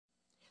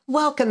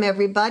Welcome,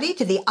 everybody,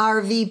 to the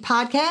RV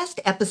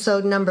Podcast,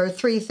 episode number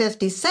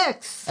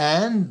 356.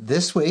 And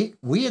this week,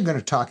 we are going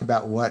to talk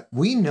about what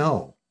we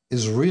know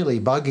is really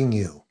bugging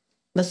you.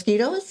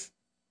 Mosquitoes?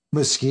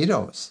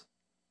 Mosquitoes.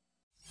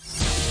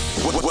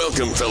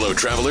 Welcome, fellow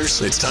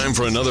travelers. It's time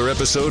for another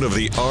episode of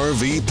the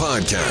RV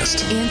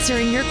Podcast.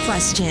 Answering your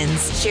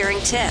questions, sharing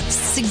tips,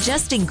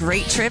 suggesting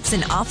great trips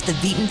and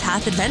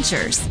off-the-beaten-path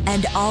adventures,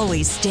 and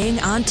always staying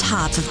on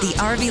top of the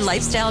RV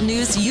lifestyle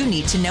news you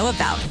need to know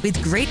about with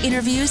great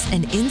interviews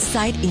and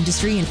inside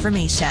industry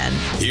information.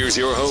 Here's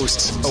your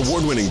hosts,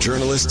 award-winning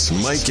journalists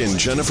Mike and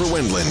Jennifer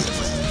Wendland.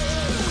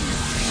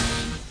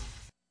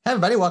 Hey,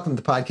 everybody. Welcome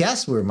to the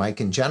podcast. We're Mike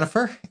and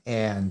Jennifer.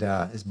 And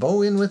is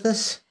Bo in with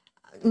us?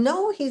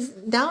 No, he's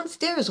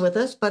downstairs with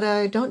us, but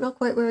I don't know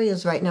quite where he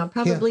is right now.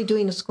 Probably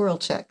doing a squirrel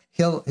check.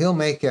 He'll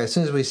make, as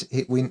soon as we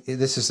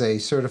this is a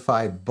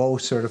Bo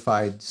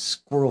certified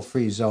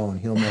squirrel-free zone,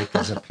 he'll make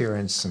his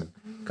appearance and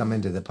come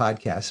into the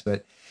podcast.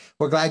 But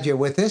we're glad you're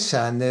with us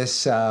on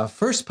this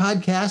first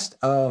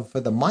podcast for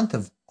the month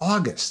of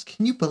August.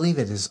 Can you believe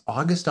it is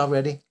August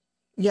already?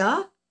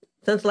 Yeah.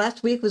 Since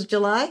last week was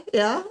July.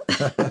 Yeah.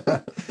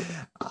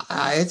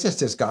 It's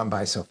just gone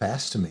by so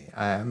fast to me.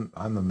 I'm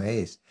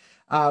amazed.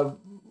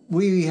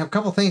 We have a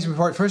couple things to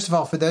report. First of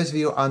all, for those of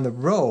you on the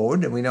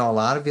road, and we know a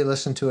lot of you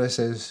listen to us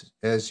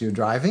as you're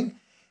driving,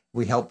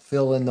 we help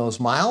fill in those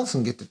miles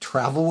and get to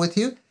travel with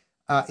you.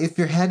 If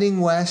you're heading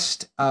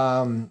west,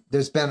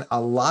 there's been a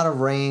lot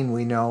of rain,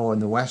 we know, in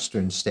the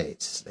western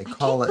states. I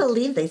can't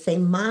believe they say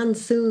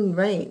monsoon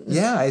rains.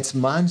 Yeah, it's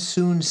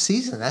monsoon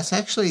season. That's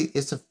actually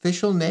its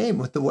official name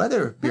with the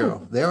Weather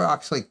Bureau. They're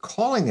actually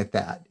calling it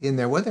that in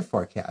their weather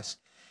forecast.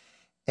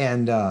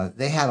 And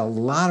they had a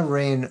lot of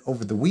rain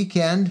over the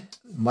weekend,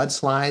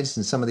 mudslides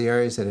in some of the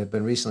areas that have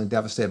been recently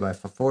devastated by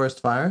forest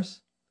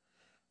fires.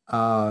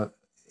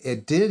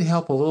 It did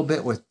help a little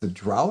bit with the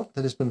drought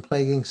that has been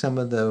plaguing some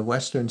of the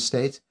western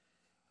states.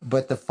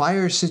 But the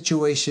fire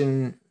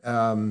situation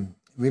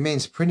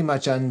remains pretty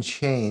much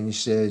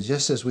unchanged.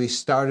 Just as we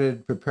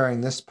started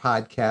preparing this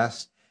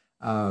podcast,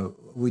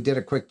 we did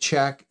a quick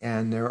check,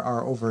 and there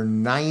are over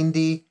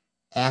 90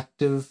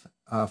 active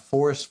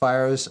forest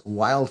fires,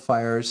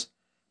 wildfires,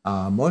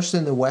 most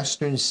in the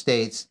western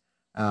states,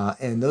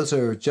 and those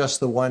are just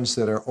the ones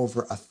that are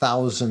over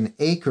 1,000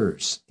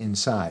 acres in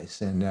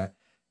size. And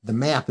the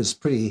map is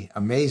pretty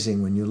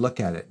amazing when you look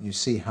at it and you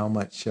see how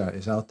much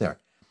is out there.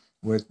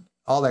 With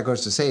all that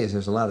goes to say is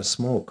there's a lot of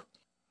smoke.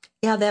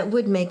 Yeah, that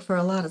would make for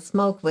a lot of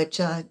smoke, which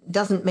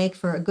doesn't make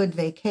for a good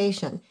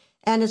vacation.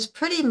 And it's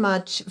pretty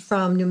much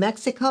from New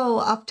Mexico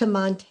up to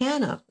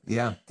Montana.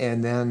 Yeah,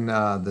 and then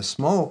the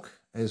smoke,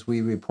 as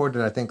we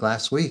reported, I think,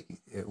 last week,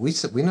 we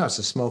know it's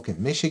a smoke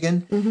in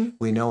Michigan. Mm-hmm.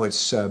 We know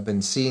it's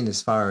been seen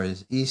as far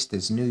as east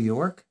as New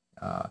York.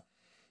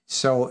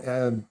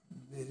 So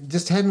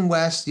just heading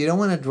west, you don't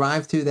want to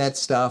drive through that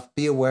stuff.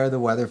 Be aware of the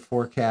weather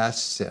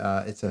forecasts.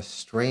 It's a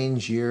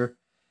strange year.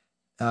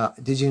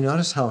 Did you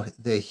notice how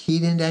the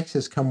heat index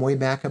has come way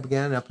back up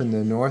again, up in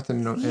the north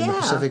and in the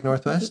Pacific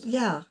Northwest?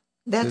 Yeah,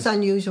 that's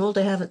unusual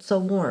to have it so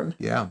warm.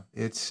 Yeah,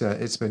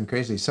 it's been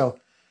crazy. So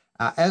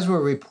as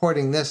we're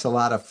reporting this, a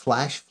lot of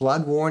flash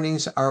flood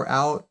warnings are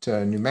out.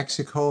 New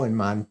Mexico and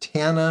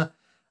Montana,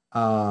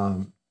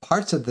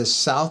 parts of the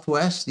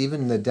Southwest,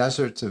 even the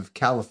deserts of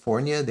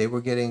California, they were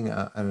getting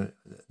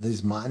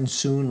these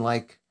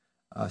monsoon-like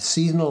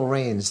seasonal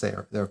rains.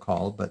 They're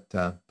called, but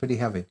pretty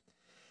heavy.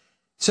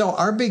 So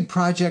our big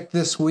project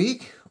this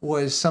week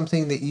was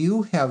something that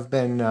you have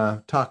been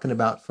talking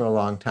about for a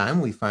long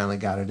time. We finally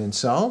got it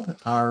installed.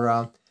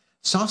 Our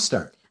soft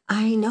start.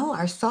 I know,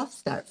 our soft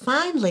start.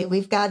 Finally,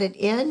 we've got it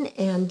in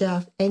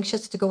and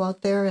anxious to go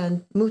out there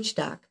and mooch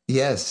dock.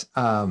 Yes.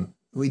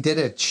 We did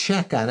a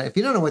check on it. If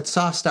you don't know what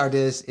soft start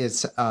is,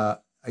 it's a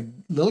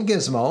little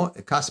gizmo.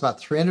 It costs about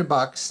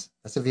 $300.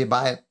 That's if you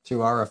buy it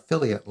through our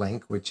affiliate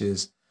link, which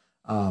is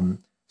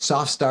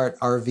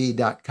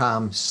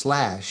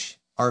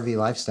softstartrv.com/RV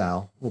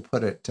Lifestyle. We'll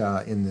put it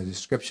in the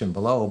description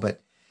below.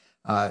 But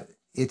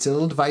it's a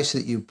little device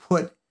that you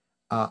put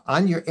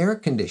on your air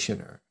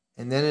conditioner.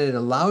 And then it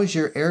allows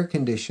your air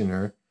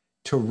conditioner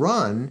to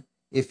run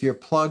if you're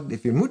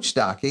mooch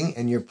docking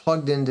and you're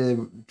plugged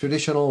into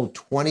traditional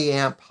 20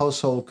 amp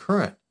household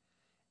current.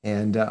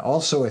 And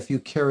also if you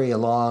carry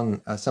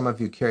along, some of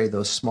you carry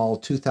those small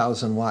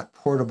 2,000 watt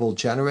portable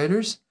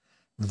generators,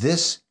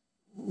 this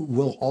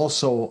will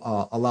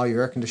also allow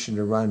your air conditioner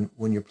to run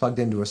when you're plugged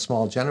into a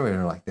small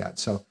generator like that.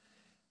 So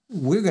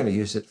we're going to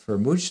use it for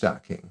mooch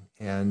docking.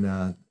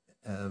 And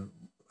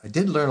I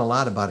did learn a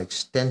lot about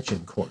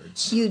extension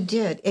cords. You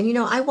did. And,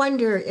 I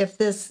wonder if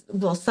this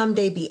will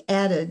someday be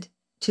added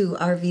to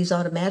RVs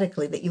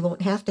automatically, that you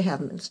won't have to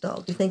have them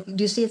installed. Do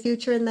you see a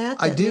future in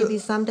that? I do. Maybe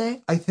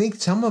someday? I think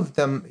some of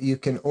them, you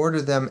can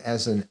order them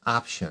as an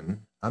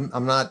option.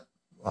 I'm not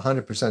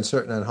 100%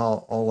 certain on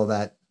how all of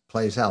that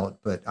plays out,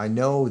 but I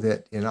know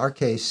that in our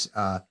case,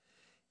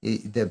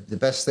 the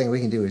best thing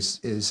we can do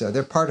is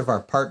they're part of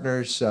our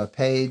partners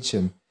page,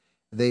 and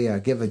they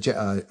give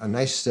a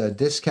nice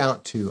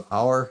discount to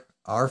our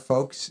our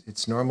folks,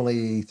 it's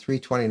normally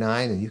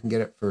 $329, and you can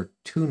get it for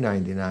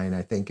 $299,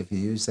 I think, if you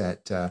use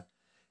that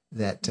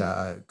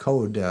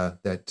code,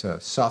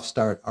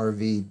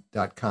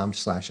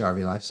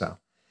 softstartrv.com/RV Lifestyle.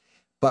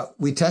 But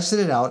we tested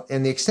it out,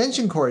 and the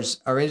extension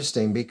cords are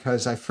interesting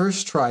because I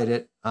first tried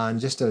it on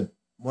just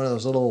one of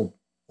those little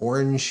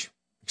orange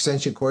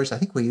extension cords. I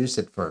think we used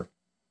it for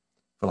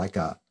like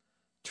a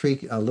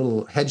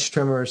little hedge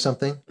trimmer or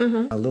something,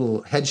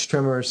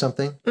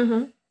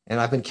 Mm-hmm. And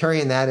I've been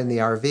carrying that in the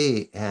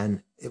RV,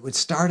 and it would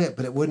start it,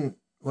 but it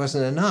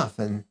wasn't enough.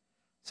 And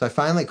so I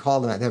finally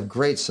called them. They have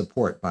great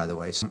support, by the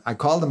way. So I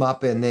called them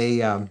up, and they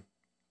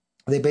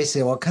basically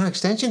said, "What kind of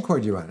extension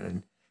cord you running?"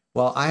 And,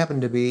 well, I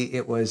happened to be,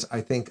 it was,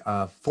 I think,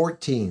 a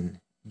 14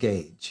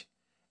 gauge.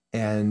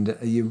 And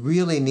you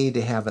really need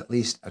to have at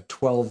least a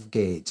 12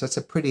 gauge. That's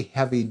a pretty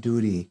heavy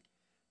duty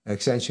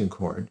extension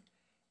cord.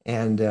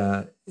 And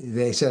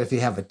they said if you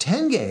have a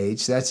 10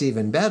 gauge, that's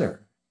even better.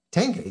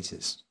 10 gauge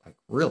is like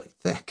really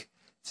thick.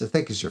 It's as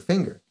thick as your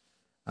finger.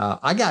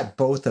 I got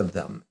both of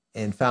them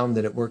and found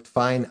that it worked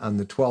fine on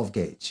the 12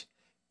 gauge.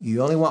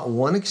 You only want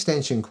one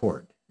extension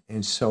cord.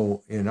 And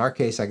so in our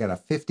case, I got a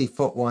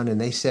 50-foot one,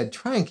 and they said,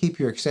 try and keep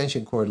your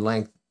extension cord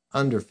length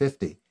under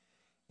 50.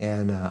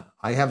 And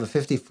I have a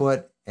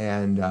 50-foot,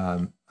 and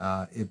I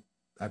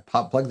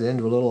plugged it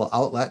into a little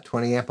outlet,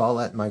 20-amp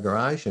outlet in my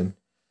garage, and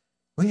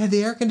we had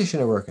the air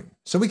conditioner working.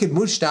 So we could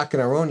moose stock in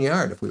our own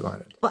yard if we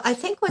wanted. Well, I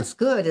think what's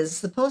good is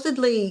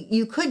supposedly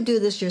you could do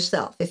this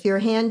yourself. If you're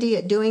handy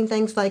at doing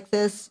things like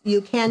this,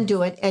 you can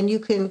do it, and you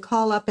can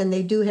call up, and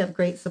they do have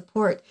great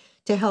support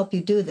to help you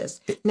do this.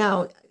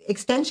 Now,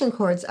 extension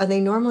cords, are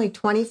they normally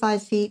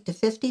 25 feet to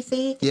 50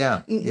 feet?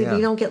 Yeah.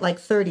 You don't get like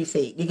 30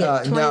 feet. You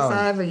get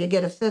 25 or you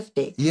get a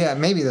 50. Yeah,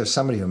 maybe there's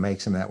somebody who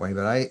makes them that way,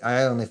 but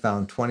I only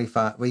found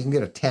 25. Well, you can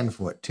get a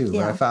 10-foot too,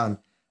 Yeah. but I found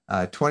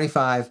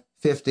 25,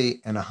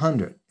 50, and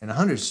 100. And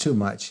 100 is too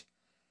much.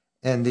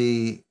 And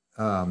the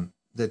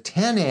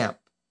 10-amp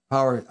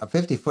power, a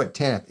 50-foot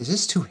 10-amp, is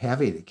just too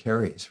heavy to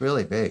carry. It's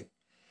really big.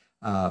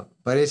 But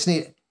it's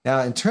neat.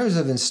 Now, in terms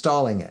of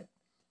installing it,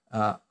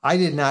 I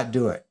did not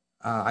do it.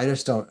 I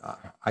just don't.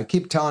 I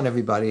keep telling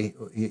everybody,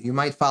 you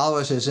might follow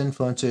us as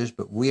influencers,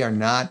 but we are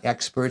not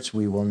experts.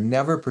 We will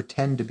never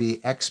pretend to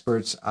be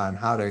experts on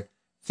how to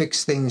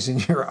fix things in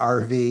your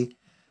RV.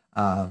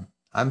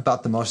 I'm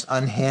about the most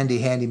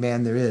unhandy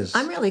handyman there is.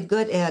 I'm really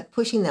good at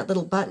pushing that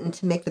little button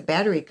to make the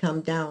battery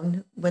come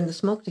down when the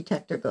smoke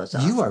detector goes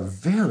off. You are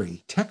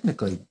very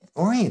technically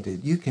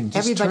oriented. You can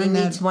just Everybody turn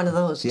that. needs one of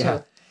those, Yeah.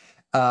 too.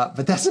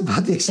 But that's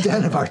about the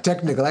extent of our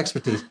technical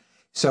expertise.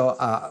 So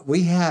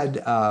we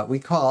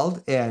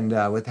called, and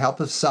with the help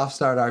of Soft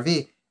Start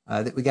RV,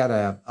 that we got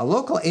a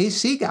local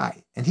AC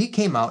guy, and he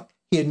came out.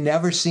 He had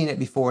never seen it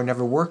before,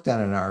 never worked on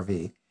an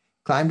RV,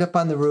 climbed up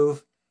on the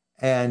roof,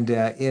 and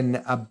in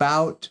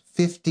about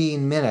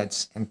 15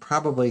 minutes, and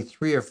probably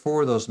 3 or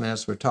 4 of those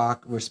minutes were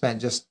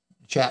spent just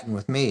chatting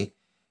with me.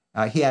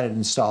 He had it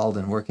installed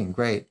and working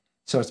great.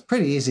 So it's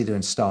pretty easy to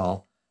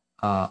install.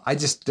 I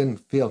just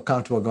didn't feel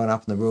comfortable going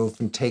up on the roof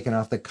and taking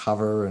off the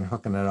cover and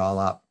hooking it all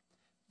up.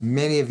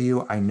 Many of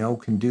you I know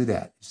can do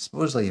that. It's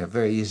supposedly a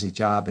very easy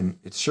job, and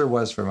it sure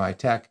was for my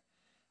tech.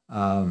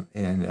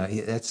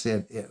 That's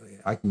it.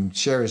 I can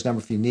share his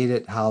number if you need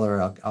it.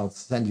 Holler. I'll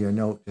send you a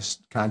note.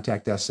 Just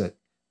contact us at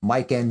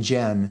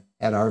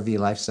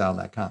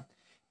mikeandjen@rvlifestyle.com.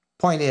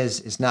 Point is,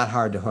 it's not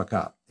hard to hook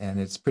up, and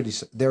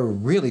they're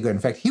really good. In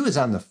fact, he was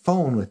on the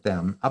phone with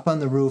them up on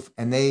the roof,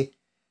 and they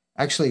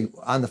actually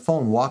on the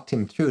phone walked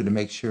him through to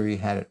make sure he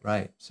had it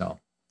right. So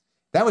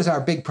that was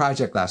our big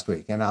project last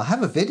week, and I'll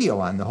have a video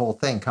on the whole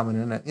thing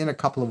coming in a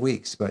couple of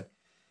weeks, but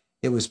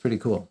it was pretty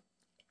cool.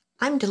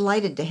 I'm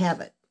delighted to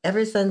have it.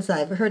 Ever since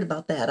I've heard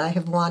about that, I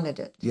have wanted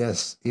it.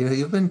 Yes,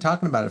 you've been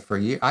talking about it for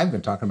a year. I've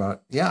been talking about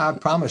it. Yeah, I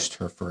promised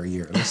her for a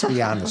year. Let's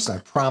be honest, I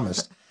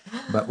promised,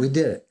 but we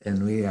did it,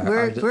 and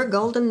We're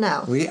golden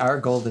now. We are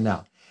golden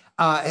now.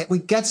 We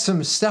got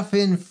some stuff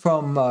in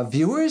from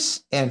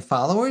viewers and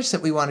followers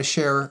that we want to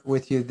share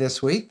with you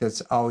this week.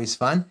 That's always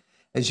fun.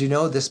 As you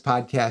know, this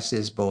podcast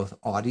is both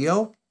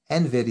audio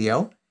and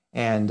video.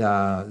 And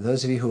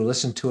those of you who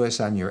listen to us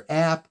on your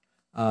app,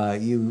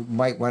 you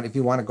might want, if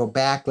you want to go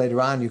back later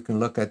on, you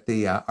can look at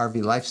the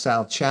RV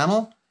Lifestyle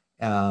channel,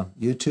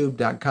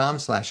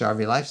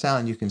 youtube.com/RV Lifestyle,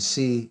 and you can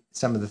see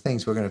some of the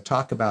things we're going to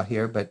talk about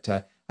here. But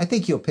I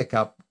think you'll pick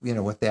up,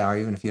 what they are,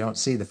 even if you don't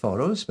see the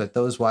photos. But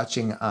those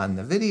watching on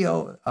the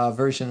video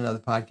version of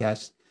the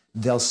podcast,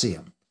 they'll see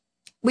them.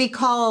 We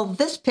call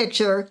this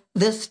picture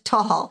This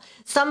Tall.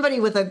 Somebody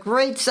with a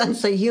great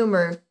sense of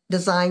humor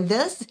designed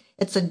this.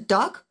 It's a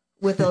duck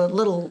with a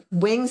little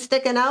wing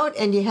sticking out,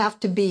 and you have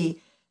to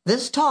be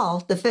this tall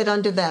to fit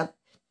under that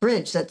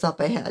bridge that's up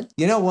ahead.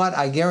 You know what?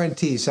 I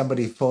guarantee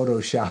somebody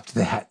photoshopped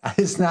that.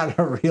 It's not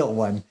a real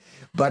one,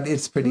 but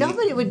it's pretty.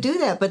 Nobody would do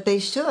that, but they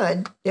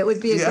should. It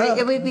would be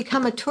it would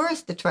become a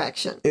tourist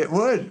attraction. It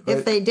would.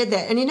 If they did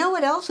that. And you know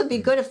what else would be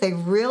good if they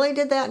really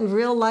did that in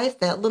real life?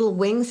 That little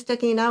wing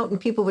sticking out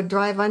and people would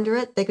drive under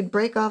it. They could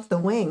break off the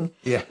wing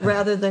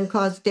rather than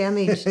cause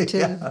damage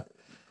to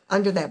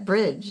under that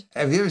bridge.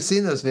 Have you ever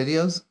seen those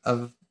videos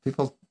of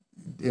people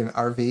in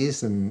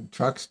RVs and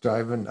trucks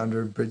driving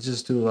under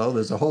bridges too low?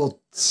 There's a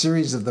whole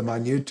series of them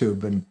on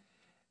YouTube, and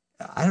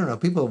I don't know,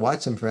 people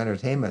watch them for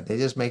entertainment. They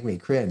just make me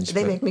cringe.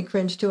 They make me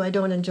cringe too. I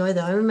don't enjoy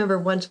that. I remember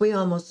once we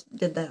almost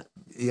did that.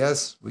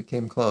 Yes, we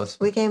came close.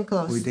 We came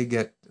close.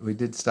 We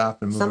did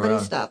stop and move Somebody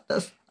around. stopped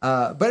us.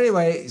 But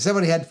anyway,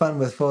 somebody had fun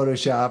with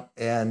Photoshop,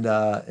 and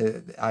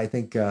I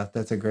think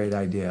that's a great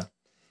idea.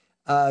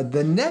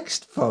 The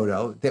next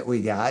photo that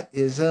we got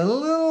is a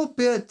little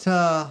bit,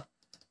 I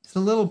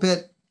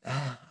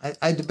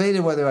debated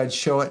whether I'd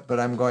show it, but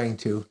I'm going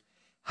to.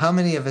 How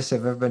many of us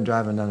have ever been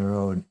driving down the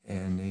road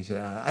and he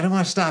said, I don't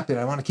want to stop yet.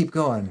 I want to keep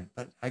going,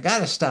 but I got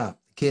to stop.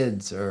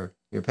 Kids or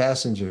your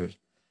passengers.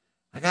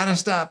 I got to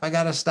stop.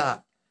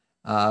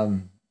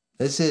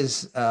 This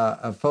is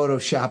a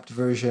photoshopped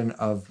version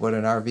of what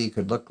an RV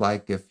could look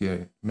like if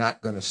you're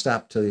not going to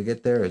stop till you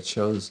get there. It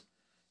shows,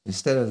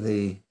 instead of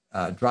the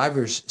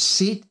driver's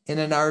seat in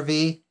an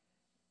RV,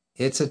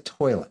 it's a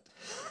toilet.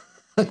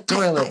 A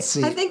toilet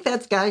seat. I think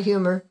that's guy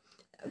humor.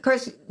 Of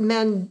course,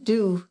 men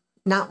do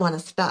not want to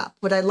stop.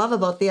 What I love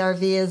about the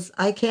RV is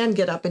I can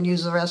get up and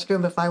use the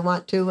restroom if I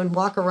want to and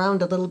walk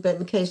around a little bit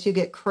in case you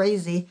get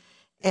crazy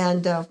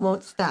and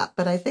won't stop.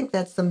 But I think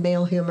that's some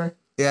male humor.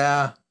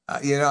 Yeah.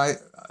 I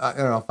don't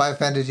know, if I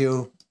offended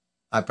you,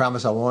 I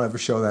promise I won't ever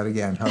show that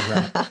again. How's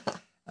that?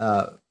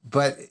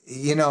 But,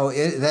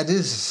 that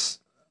is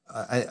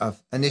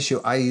an issue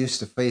I used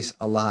to face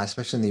a lot,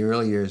 especially in the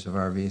early years of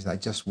RVs.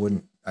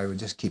 I would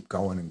just keep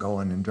going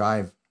and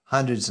drive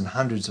hundreds and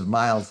hundreds of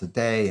miles a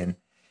day. And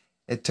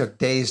it took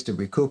days to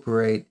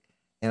recuperate.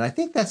 And I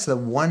think that's the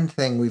one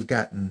thing we've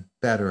gotten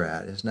better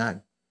at, is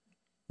not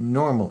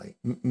normally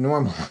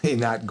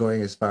not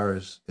going as far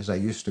as I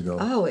used to go.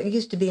 Oh, it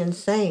used to be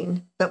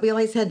insane. But we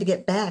always had to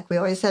get back. We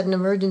always had an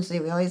emergency.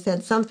 We always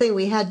had something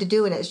we had to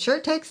do. And it sure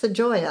takes the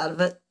joy out of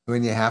it.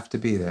 When you have to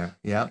be there.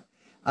 Yeah.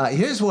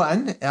 Here's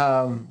one.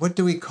 What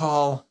do we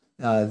call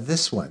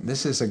this one?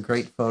 This is a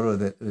great photo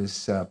that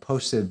was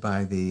posted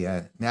by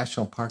the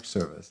National Park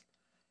Service.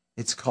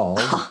 It's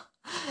called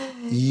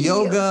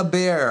Yoga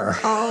Bear.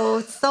 Oh,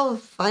 it's so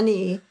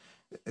funny.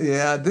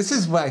 Yeah, this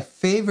is my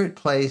favorite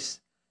place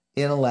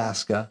in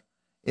Alaska.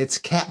 It's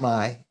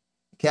Katmai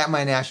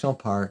National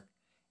Park.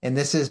 And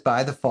this is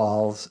by the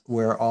falls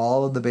where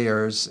all of the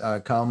bears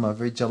come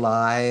every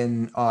July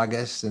and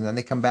August. And then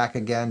they come back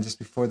again just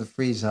before the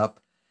freeze up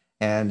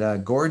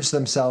and gorge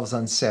themselves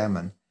on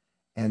salmon.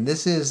 And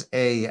this is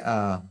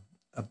a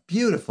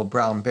beautiful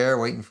brown bear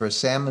waiting for a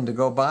salmon to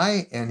go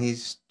by. And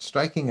he's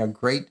striking a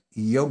great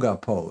yoga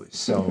pose.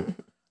 So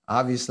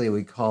obviously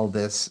we call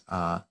this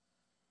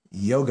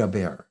Yoga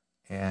Bear.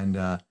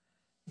 And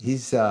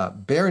he's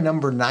bear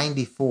number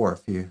 94.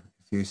 If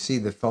you see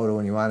the photo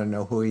and you want to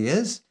know who he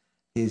is,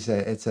 it's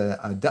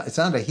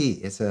not a he,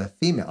 it's a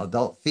female,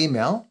 adult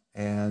female,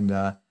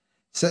 and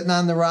sitting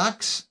on the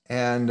rocks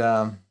and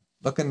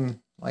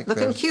looking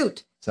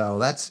cute. So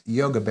that's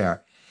Yoga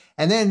Bear.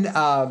 And then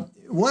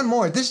one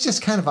more. This is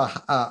just kind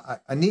of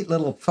a neat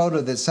little photo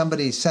that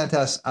somebody sent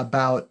us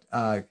about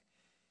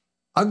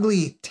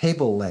ugly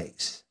table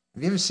legs.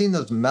 Have you ever seen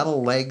those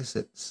metal legs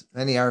that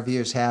many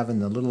RVers have in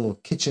the little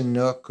kitchen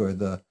nook or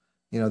the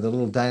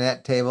little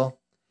dinette table?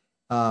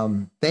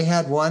 They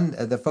had one,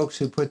 the folks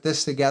who put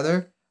this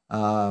together,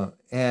 and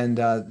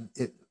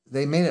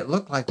they made it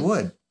look like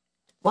wood.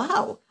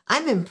 Wow,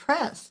 I'm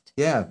impressed.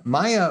 Yeah,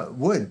 Maya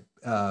Wood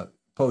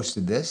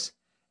posted this,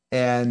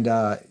 and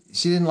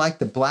she didn't like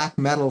the black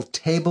metal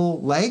table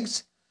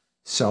legs,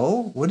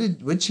 so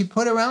what'd she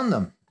put around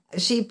them?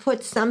 She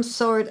put some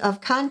sort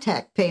of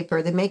contact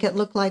paper that make it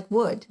look like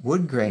wood.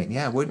 Wood grain,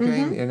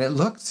 and it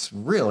looks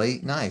really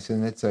nice,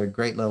 and it's a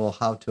great little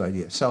how-to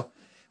idea. So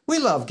we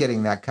love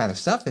getting that kind of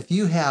stuff. If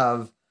you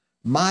have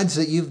mods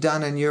that you've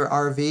done in your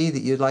RV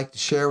that you'd like to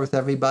share with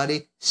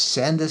everybody,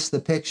 send us the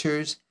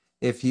pictures.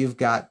 If you've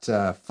got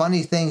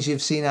funny things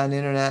you've seen on the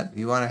internet,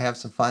 you want to have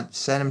some fun,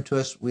 send them to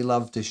us. We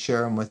love to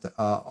share them with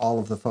all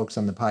of the folks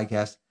on the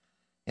podcast.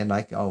 And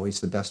like always,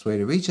 the best way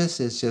to reach us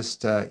is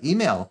just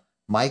email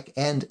Mike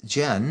and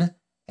Jen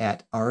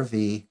at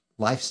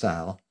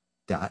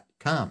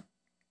rvlifestyle.com.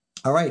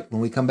 All right,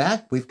 when we come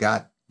back, we've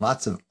got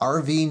lots of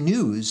RV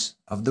news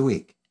of the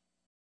week.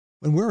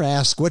 When we're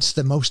asked what's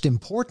the most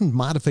important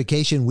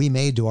modification we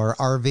made to our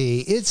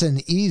RV, it's an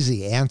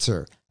easy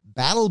answer.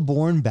 Battle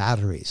Born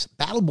batteries.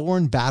 Battle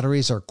Born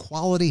batteries are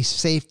quality,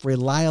 safe,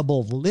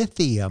 reliable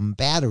lithium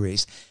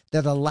batteries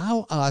that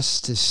allow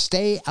us to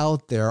stay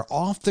out there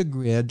off the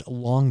grid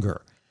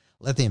longer.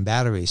 Lithium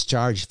batteries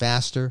charge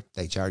faster,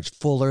 they charge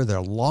fuller,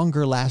 they're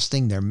longer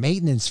lasting, they're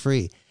maintenance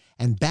free,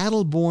 and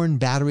Battle Born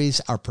batteries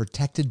are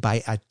protected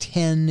by a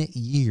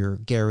 10-year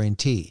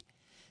guarantee.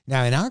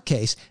 Now, in our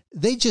case,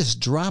 they just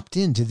dropped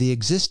into the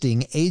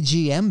existing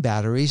AGM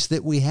batteries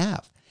that we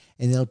have,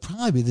 and they'll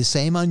probably be the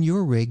same on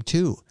your rig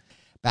too.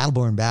 Battle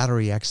Born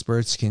battery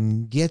experts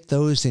can get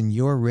those in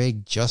your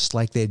rig just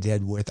like they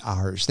did with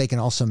ours. They can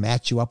also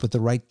match you up with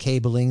the right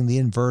cabling, the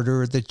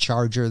inverter, the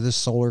charger, the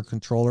solar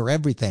controller,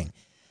 everything.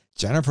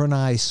 Jennifer and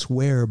I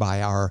swear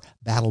by our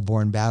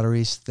Battleborn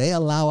batteries. They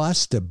allow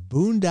us to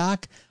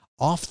boondock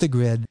off the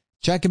grid.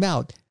 Check them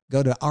out.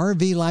 Go to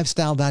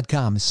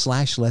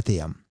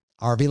rvlifestyle.com/lithium.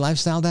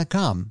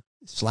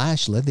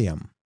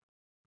 rvlifestyle.com/lithium.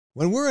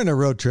 When we're on a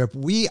road trip,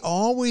 we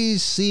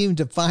always seem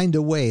to find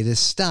a way to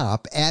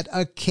stop at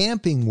a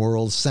Camping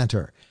World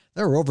center.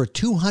 There are over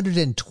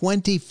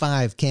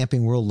 225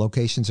 Camping World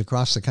locations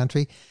across the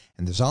country,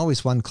 and there's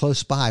always one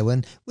close by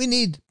when we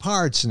need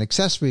parts and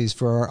accessories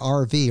for our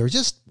RV or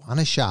just want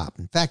to shop.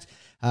 In fact,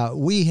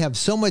 we have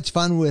so much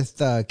fun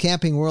with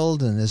Camping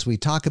World, and as we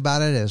talk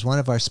about it as one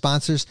of our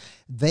sponsors,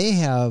 they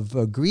have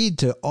agreed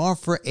to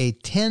offer a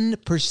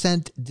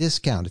 10%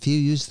 discount if you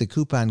use the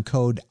coupon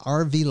code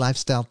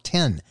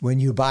RVLifestyle10 when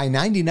you buy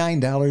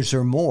 $99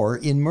 or more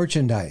in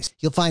merchandise.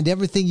 You'll find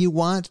everything you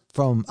want,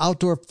 from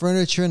outdoor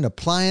furniture and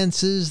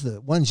appliances,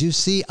 the ones you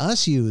see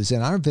us use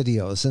in our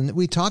videos and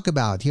we talk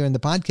about here in the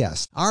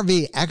podcast.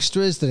 RV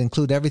extras that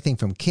include everything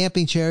from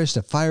camping chairs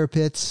to fire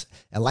pits,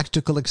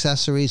 electrical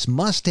accessories,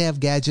 must-have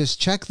gadgets.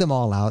 Check them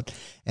all out.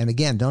 And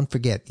again, don't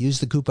forget, use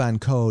the coupon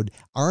code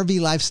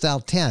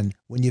RVLifestyle10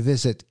 when you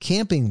visit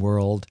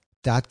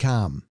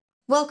campingworld.com.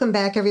 Welcome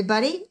back,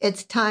 everybody.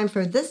 It's time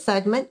for this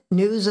segment,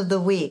 News of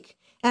the Week.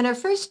 And our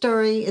first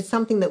story is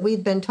something that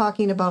we've been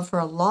talking about for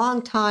a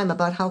long time,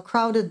 about how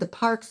crowded the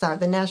parks are,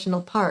 the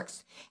national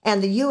parks.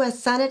 And the U.S.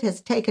 Senate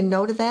has taken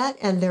note of that,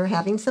 and they're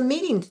having some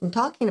meetings and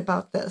talking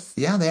about this.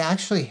 Yeah, they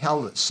actually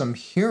held some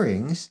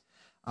hearings,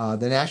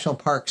 the National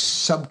Parks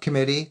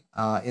Subcommittee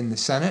in the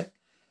Senate,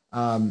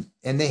 and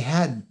they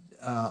had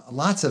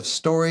lots of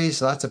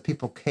stories. Lots of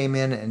people came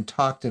in and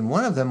talked, and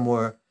one of them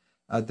were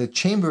the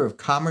Chamber of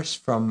Commerce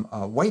from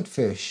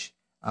Whitefish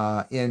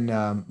in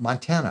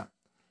Montana,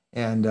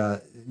 and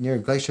near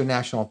Glacier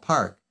National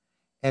Park.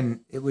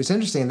 And it was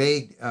interesting.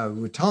 They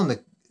were telling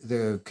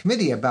the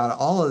committee about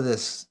all of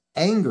this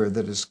anger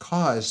that is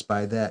caused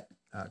by that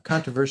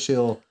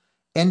controversial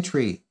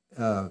entry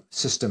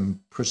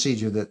system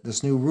procedure, that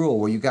this new rule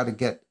where you got to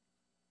get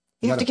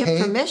You have to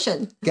get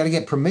permission. You got to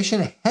get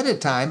permission ahead of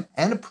time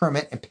and a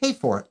permit and pay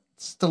for it.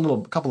 It's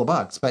a couple of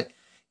bucks, but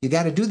you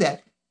got to do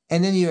that.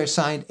 And then you're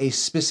assigned a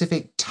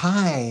specific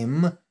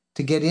time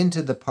to get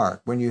into the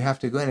park when you have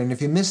to go in. And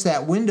if you miss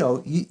that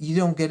window, you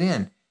don't get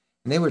in.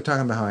 And they were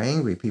talking about how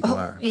angry people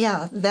are.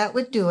 Yeah, that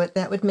would do it.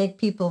 That would make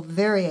people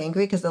very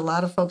angry because a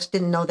lot of folks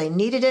didn't know they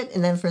needed it.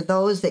 And then for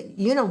those that,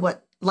 you know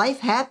what, life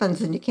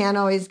happens and you can't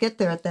always get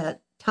there at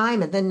that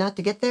time, and then not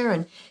to get there.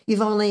 And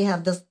you've only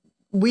have this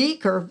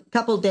week or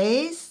couple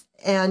days,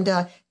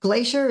 and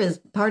Glacier is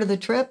part of the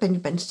trip, and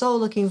you've been so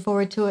looking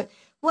forward to it.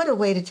 What a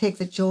way to take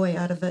the joy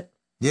out of it.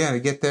 Yeah, to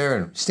get there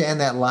and stand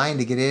that line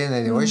to get in,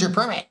 and where's your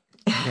permit?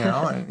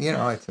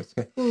 It's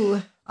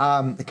good.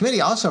 The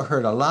committee also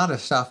heard a lot of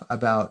stuff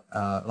about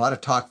a lot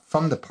of talk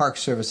from the Park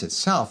Service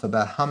itself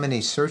about how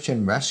many search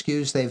and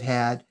rescues they've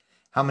had,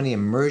 how many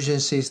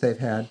emergencies they've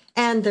had,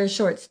 and they're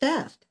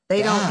short-staffed.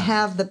 They don't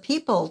have the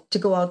people to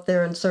go out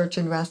there and search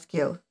and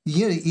rescue.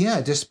 Yeah.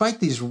 Despite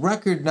these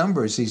record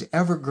numbers, these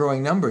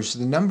ever-growing numbers,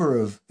 the number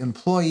of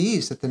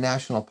employees at the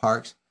national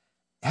parks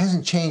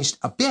hasn't changed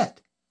a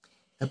bit.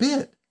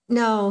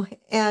 No,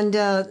 and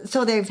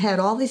so they've had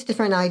all these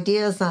different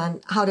ideas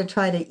on how to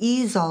try to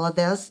ease all of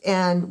this.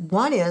 And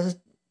one is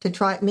to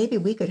try, maybe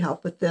we could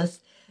help with this,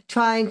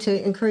 trying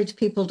to encourage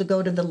people to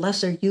go to the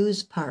lesser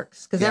used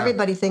parks. Because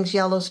everybody thinks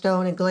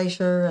Yellowstone and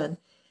Glacier and,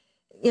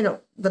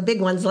 the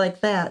big ones like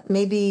that.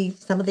 Maybe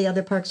some of the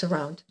other parks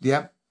around.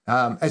 Yep.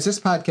 As this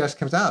podcast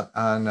comes out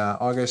on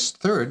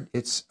August 3rd,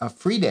 it's a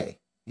free day.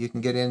 You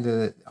can get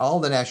into all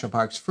the national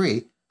parks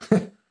free.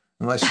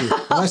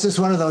 Unless it's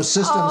one of those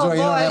systems where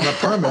you don't have a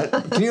permit.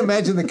 Can you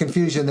imagine the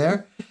confusion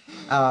there?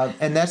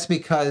 And that's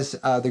because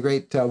the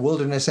great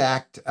Wilderness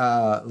Act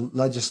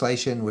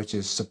legislation, which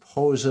is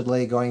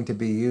supposedly going to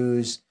be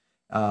used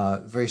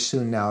very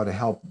soon now to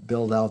help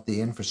build out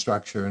the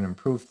infrastructure and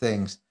improve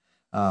things,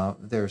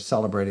 they're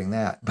celebrating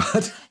that.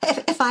 But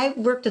if I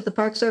worked at the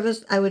Park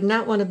Service, I would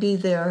not want to be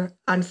there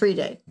on free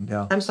day.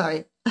 No. I'm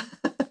sorry.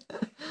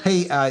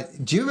 Hey,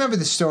 do you remember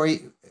the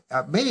story?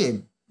 Maybe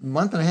a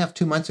month and a half,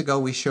 2 months ago,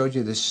 we showed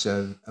you this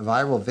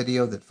viral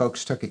video that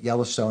folks took at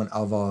Yellowstone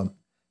of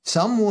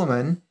some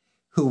woman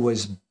who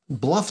was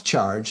bluff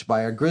charged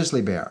by a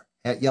grizzly bear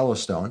at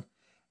Yellowstone.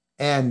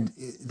 And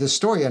the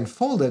story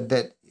unfolded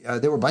that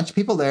there were a bunch of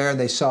people there, and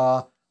they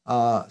saw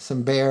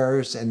some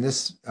bears and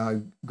this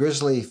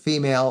grizzly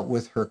female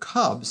with her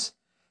cubs.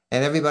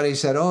 And everybody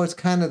said, oh, it's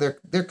kind of,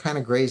 they're kind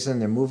of grazing,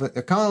 they're moving,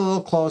 they're coming a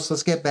little close,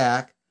 let's get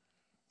back.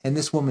 And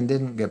this woman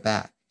didn't get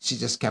back. She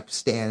just kept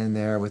standing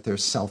there with her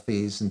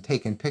selfies and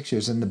taking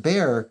pictures. And the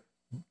bear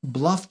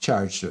bluff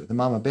charged her. The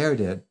mama bear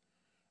did.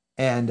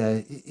 And,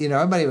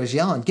 everybody was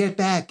yelling, get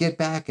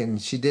back.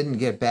 And she didn't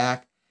get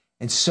back.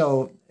 And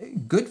so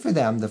good for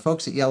them. The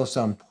folks at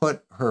Yellowstone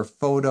put her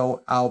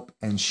photo out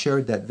and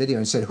shared that video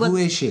and said, who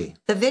is she?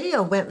 The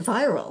video went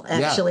viral,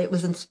 actually. Yeah. It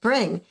was in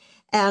spring.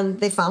 And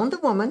they found the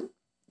woman.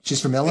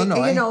 She's from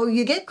Illinois.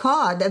 You get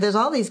caught. There's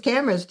all these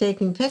cameras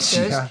taking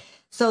pictures. Yeah.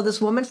 So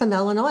this woman from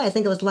Illinois, I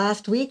think it was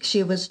last week,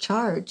 she was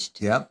charged.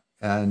 Yep.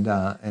 and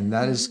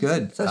that is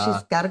good. So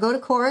she's got to go to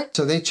court.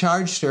 So they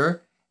charged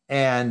her,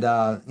 and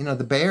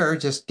the bear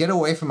just get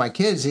away from my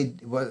kids. He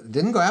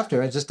didn't go after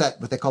her. It's just that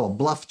what they call a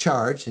bluff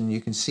charge, and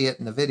you can see it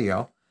in the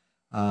video.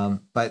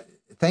 But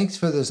thanks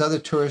for those other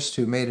tourists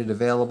who made it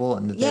available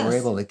and that they were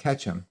able to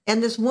catch him.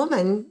 And this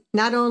woman,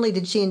 not only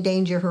did she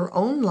endanger her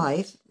own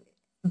life,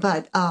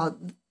 but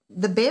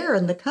the bear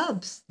and the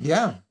cubs.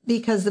 Yeah.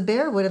 Because the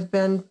bear would have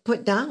been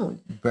put down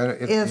if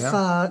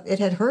it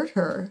had hurt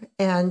her.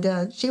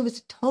 And she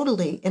was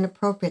totally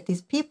inappropriate.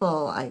 These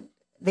people,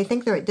 they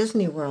think they're at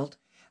Disney World.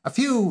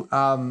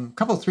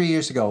 Couple 3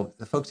 years ago,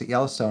 the folks at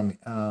Yellowstone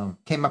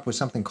came up with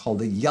something called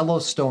the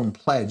Yellowstone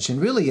Pledge.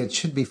 And really, it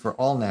should be for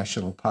all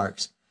national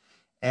parks.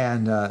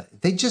 And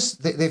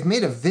they've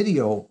made a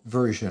video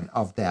version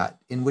of that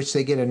in which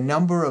they get a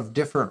number of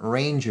different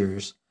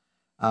rangers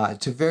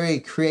to very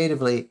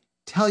creatively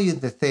tell you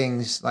the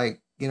things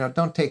like,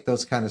 don't take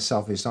those kind of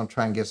selfies. Don't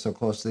try and get so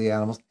close to the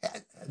animals.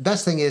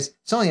 Best thing is,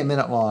 it's only a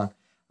minute long.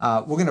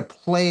 We're going to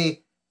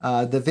play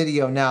the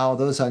video now.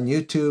 Those on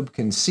YouTube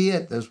can see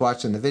it. Those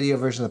watching the video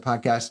version of the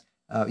podcast,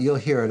 you'll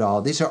hear it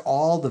all. These are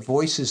all the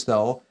voices,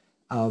 though,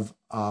 of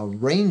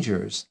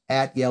rangers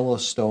at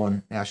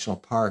Yellowstone National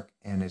Park,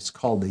 and it's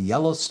called the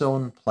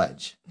Yellowstone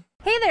Pledge.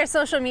 Hey there,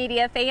 social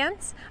media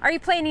fans. Are you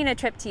planning a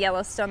trip to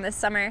Yellowstone this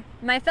summer?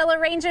 My fellow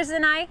rangers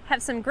and I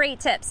have some great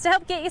tips to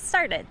help get you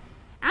started.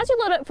 As you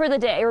load up for the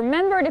day,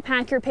 remember to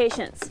pack your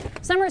patience.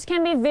 Summers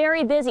can be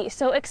very busy,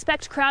 so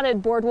expect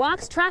crowded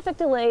boardwalks, traffic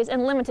delays,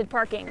 and limited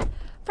parking.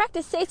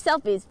 Practice safe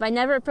selfies by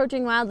never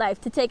approaching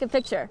wildlife to take a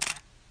picture.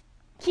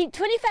 Keep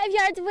 25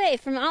 yards away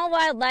from all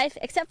wildlife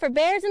except for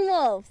bears and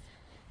wolves,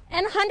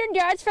 and 100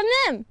 yards from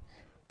them.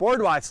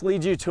 Boardwalks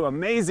lead you to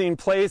amazing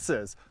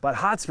places, but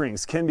hot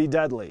springs can be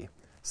deadly.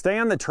 Stay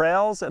on the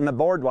trails and the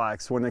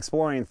boardwalks when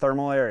exploring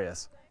thermal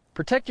areas.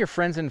 Protect your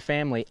friends and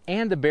family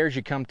and the bears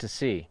you come to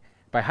see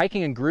by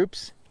hiking in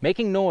groups,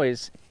 making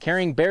noise,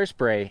 carrying bear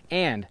spray,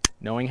 and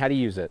knowing how to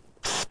use it.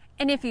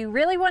 And if you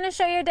really want to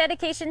show your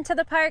dedication to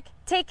the park,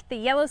 take the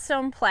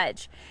Yellowstone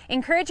Pledge.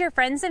 Encourage your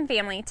friends and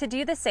family to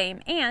do the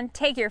same and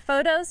take your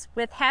photos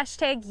with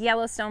hashtag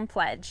Yellowstone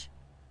Pledge.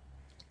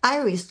 I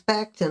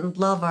respect and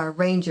love our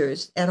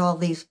rangers at all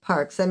these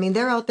parks. I mean,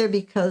 they're out there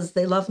because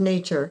they love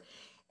nature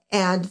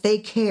and they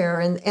care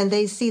and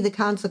they see the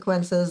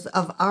consequences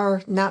of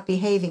our not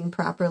behaving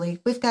properly.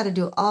 We've got to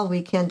do all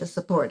we can to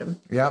support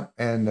them. Yep,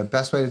 and the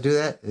best way to do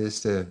that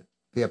is to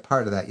be a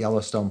part of that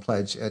Yellowstone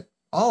Pledge at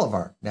all of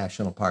our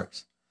national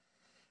parks.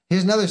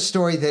 Here's another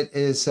story that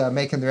is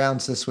making the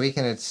rounds this week,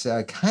 and it's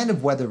kind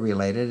of weather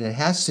related. It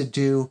has to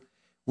do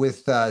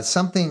with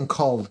something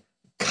called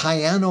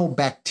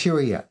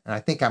cyanobacteria. And I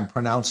think I'm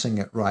pronouncing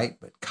it right,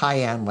 but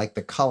cyan, like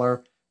the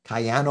color,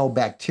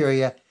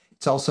 cyanobacteria.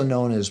 It's also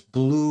known as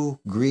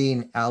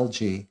blue-green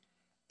algae.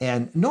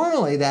 And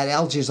normally that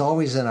algae is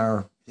always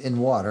in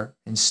water,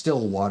 in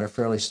still water,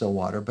 fairly still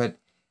water, but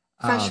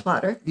fresh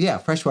water. Yeah,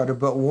 fresh water.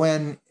 But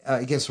when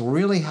it gets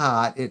really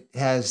hot, it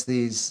has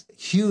these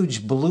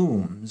huge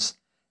blooms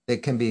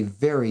that can be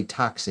very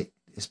toxic,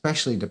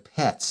 especially to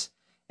pets.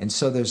 And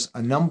so there's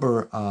a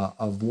number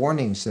of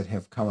warnings that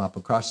have come up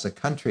across the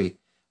country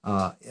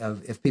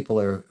if people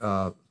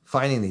are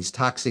finding these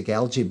toxic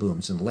algae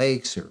blooms in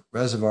lakes or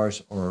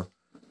reservoirs or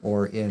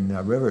in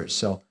rivers.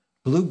 So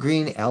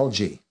blue-green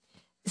algae.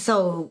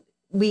 So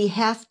we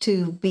have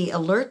to be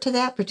alert to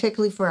that,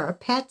 particularly for our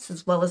pets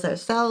as well as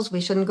ourselves.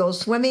 We shouldn't go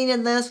swimming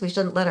in this. We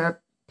shouldn't let our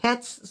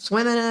pets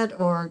swim in it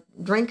or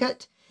drink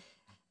it.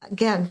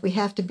 Again, we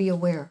have to be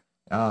aware.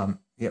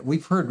 Yeah,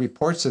 we've heard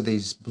reports of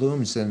these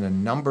blooms in a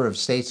number of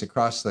states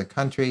across the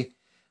country.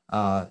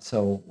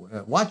 So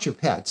watch your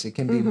pets. It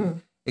can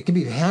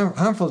be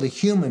harmful to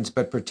humans,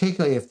 but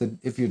particularly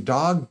if your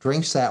dog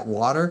drinks that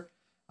water,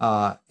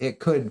 it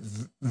could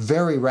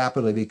very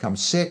rapidly become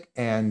sick.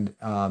 And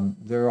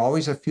there are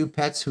always a few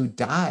pets who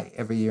die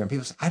every year. And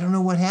people say, I don't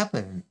know what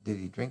happened. Did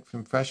he drink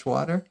from fresh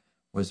water?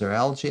 Was there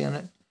algae in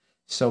it?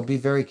 So be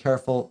very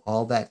careful.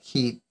 All that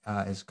heat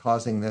is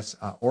causing this.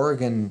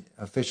 Oregon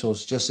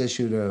officials just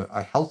issued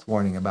a health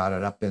warning about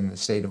it up in the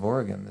state of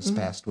Oregon this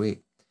past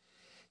week.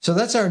 So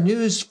that's our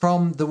news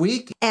from the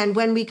week. And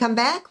when we come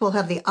back, we'll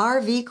have the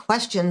RV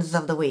questions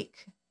of the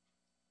week.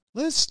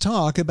 Let's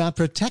talk about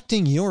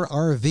protecting your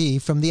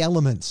RV from the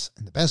elements.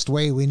 And the best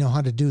way we know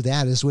how to do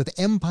that is with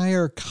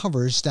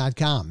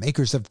EmpireCovers.com,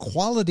 makers of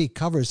quality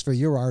covers for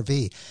your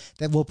RV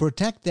that will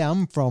protect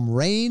them from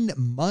rain,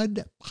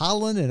 mud,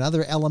 pollen, and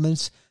other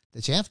elements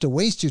that you have to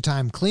waste your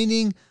time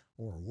cleaning,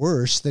 or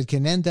worse, that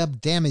can end up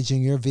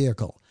damaging your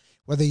vehicle.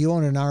 Whether you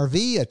own an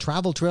RV, a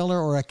travel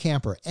trailer, or a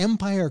camper,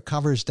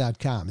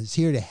 EmpireCovers.com is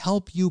here to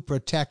help you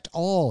protect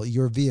all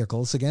your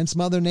vehicles against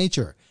Mother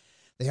Nature.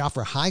 They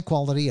offer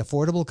high-quality,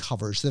 affordable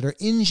covers that are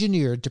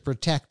engineered to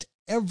protect.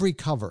 Every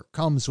cover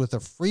comes with a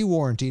free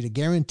warranty to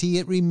guarantee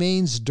it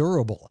remains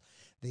durable.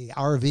 The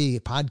RV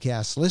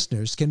podcast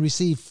listeners can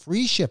receive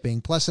free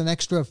shipping plus an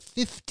extra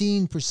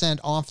 15%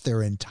 off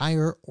their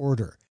entire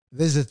order.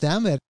 Visit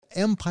them at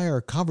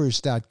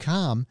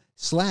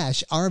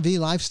empirecovers.com/RV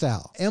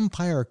lifestyle.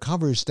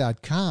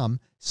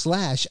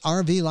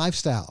 empirecovers.com/RV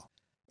lifestyle.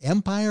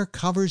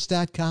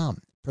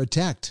 empirecovers.com.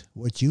 Protect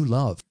what you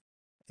love.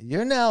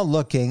 You're now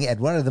looking at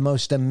one of the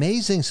most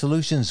amazing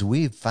solutions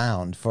we've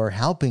found for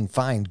helping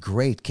find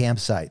great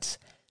campsites.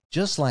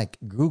 Just like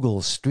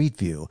Google Street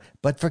View,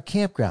 but for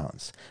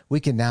campgrounds. We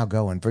can now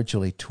go and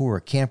virtually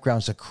tour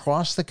campgrounds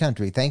across the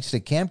country thanks to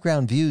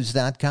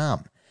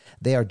campgroundviews.com.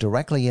 They are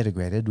directly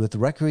integrated with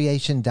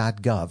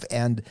recreation.gov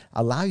and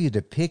allow you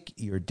to pick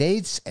your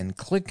dates and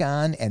click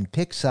on and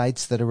pick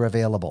sites that are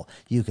available.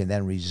 You can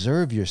then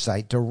reserve your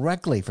site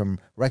directly from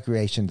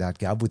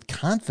recreation.gov with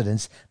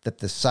confidence that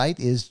the site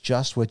is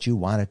just what you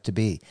want it to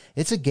be.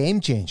 It's a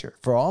game changer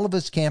for all of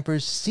us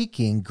campers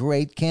seeking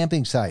great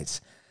camping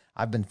sites.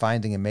 I've been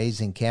finding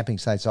amazing camping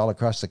sites all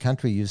across the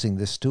country using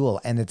this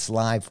tool, and it's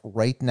live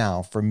right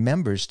now for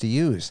members to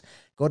use.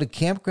 Go to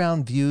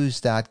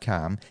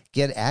campgroundviews.com,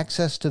 get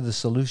access to the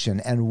solution,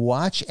 and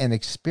watch and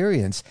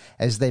experience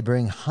as they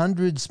bring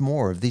hundreds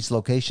more of these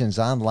locations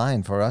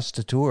online for us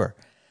to tour.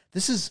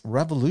 This is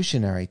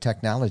revolutionary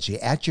technology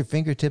at your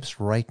fingertips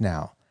right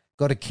now.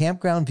 Go to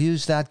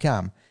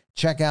campgroundviews.com,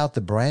 check out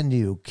the brand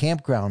new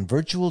Campground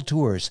Virtual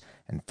Tours,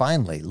 and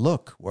finally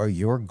look where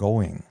you're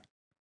going.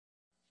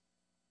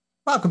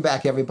 Welcome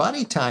back,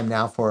 everybody. Time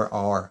now for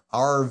our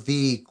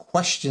RV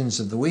questions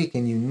of the week.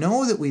 And you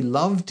know that we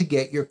love to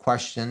get your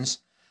questions.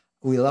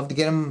 We love to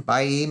get them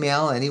by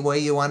email, any way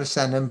you want to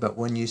send them. But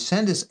when you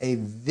send us a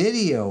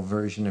video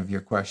version of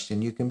your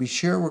question, you can be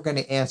sure we're going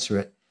to answer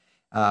it.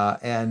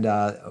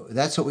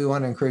 That's what we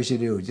want to encourage you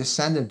to do. Just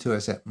send them to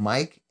us at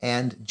Mike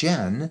and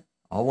Jen,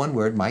 all one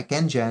word, Mike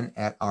and Jen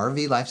at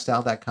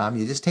rvlifestyle.com.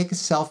 You just take a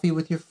selfie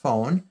with your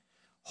phone,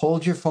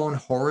 hold your phone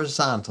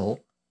horizontal,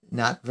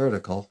 not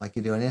vertical like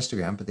you do on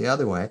Instagram, but the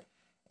other way.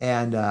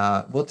 And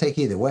we'll take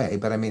either way,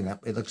 but I mean,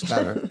 it looks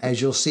better, as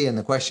you'll see in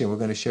the question we're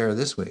going to share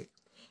this week.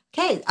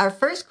 Okay, our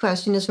first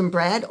question is from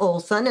Brad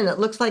Olson, and it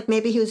looks like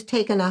maybe he was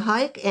taking a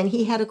hike, and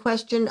he had a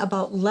question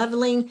about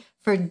leveling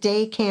for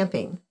day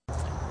camping.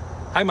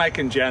 Hi, Mike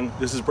and Jen.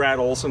 This is Brad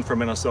Olson from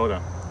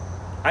Minnesota.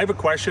 I have a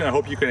question I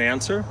hope you can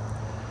answer.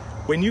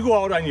 When you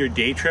go out on your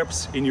day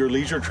trips in your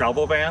leisure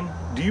travel van,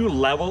 do you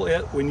level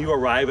it when you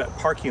arrive at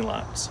parking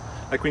lots?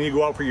 Like when you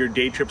go out for your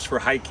day trips for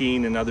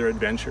hiking and other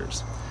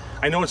adventures.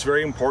 I know it's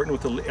very important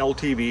with the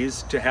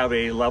LTVs to have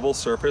a level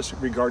surface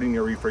regarding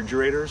your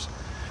refrigerators.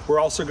 We're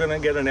also going to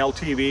get an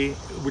LTV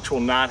which will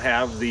not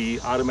have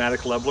the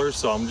automatic levelers,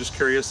 so I'm just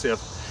curious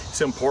if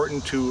it's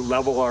important to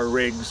level our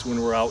rigs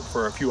when we're out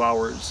for a few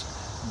hours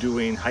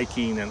doing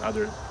hiking and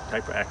other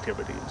type of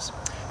activities.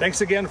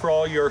 Thanks again for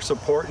all your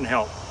support and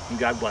help, and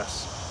God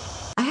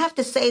bless. I have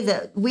to say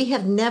that we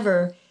have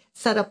never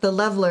set up the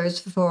levelers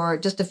for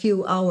just a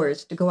few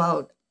hours to go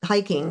out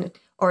hiking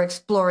or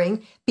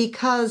exploring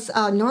because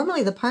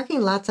normally the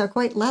parking lots are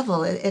quite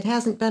level. It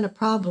hasn't been a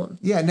problem.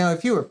 Yeah, now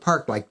if you were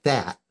parked like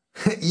that,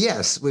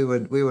 yes, we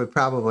would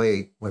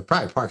probably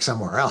park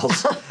somewhere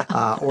else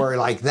or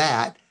like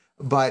that.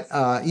 But,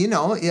 a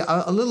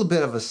little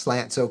bit of a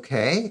slant's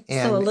okay.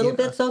 And, so a little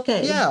bit's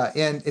okay. Yeah,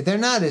 and they're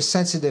not as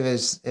sensitive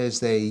as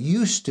they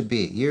used to be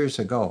years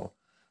ago.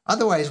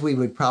 Otherwise, we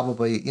would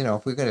probably,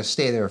 if we're going to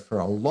stay there for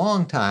a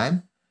long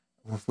time,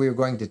 if we were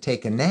going to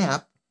take a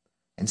nap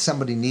and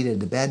somebody needed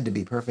the bed to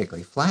be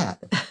perfectly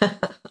flat,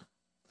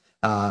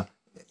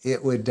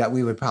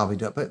 we would probably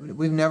do it. But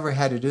we've never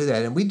had to do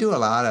that. And we do a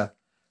lot of,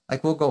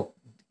 like, we'll go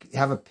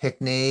have a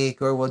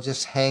picnic or we'll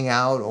just hang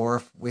out, or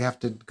if we have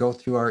to go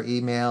through our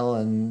email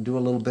and do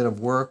a little bit of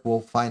work,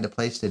 we'll find a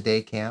place to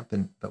day camp.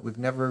 But we've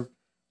never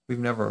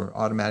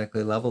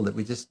automatically leveled it.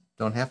 We just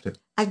don't have to.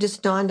 I've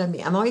just dawned on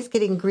me. I'm always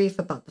getting grief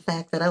about the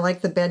fact that I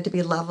like the bed to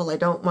be level. I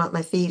don't want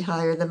my feet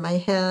higher than my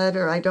head,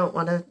 or I don't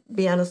want to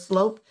be on a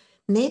slope.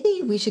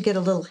 Maybe we should get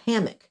a little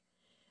hammock.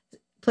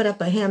 Put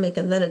up a hammock,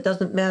 and then it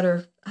doesn't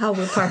matter how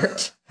we're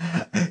parked.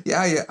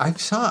 Yeah. I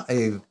saw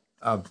a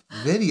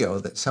video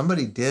that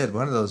somebody did,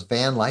 one of those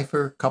van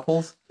lifer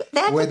couples.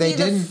 That where could they be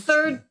didn't, the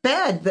third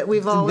bed that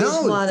we've always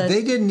wanted. No,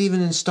 they didn't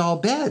even install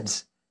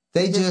beds.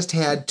 They just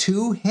had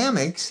two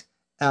hammocks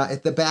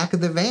at the back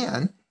of the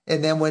van.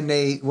 And then when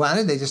they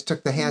wanted, they just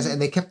took the hands and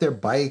they kept their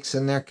bikes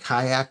and their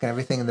kayak and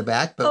everything in the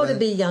back. But to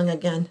be young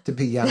again. To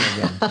be young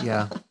again.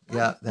 Yeah.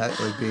 That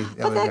would be.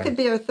 That could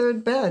be our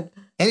third bed.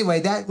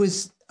 Anyway, that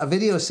was a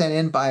video sent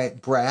in by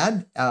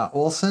Brad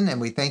Olson, and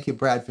we thank you,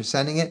 Brad, for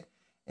sending it.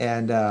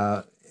 And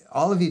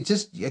all of you,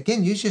 just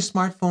again, use your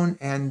smartphone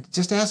and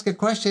just ask a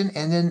question,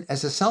 and then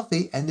as a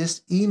selfie, and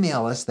just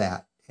email us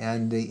that.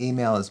 And the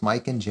email is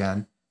Mike and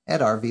Jen at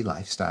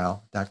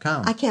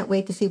rvlifestyle.com. I can't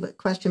wait to see what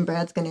question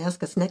Brad's going to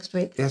ask us next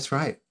week. That's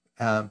right.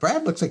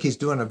 Brad looks like he's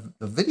doing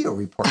a video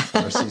report for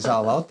us. He's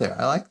all out there.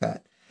 I like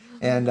that.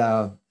 And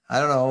I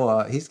don't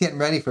know. He's getting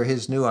ready for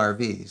his new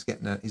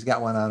RV. He's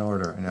got one on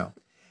order. I know.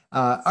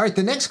 All right.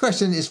 The next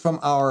question is from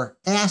our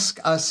Ask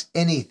Us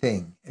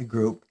Anything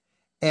group,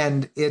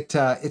 and it's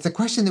a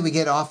question that we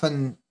get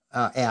often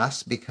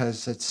asked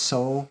because it's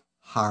so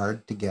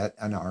hard to get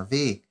an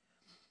RV.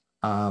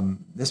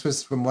 This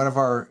was from one of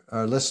our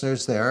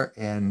listeners there,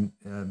 and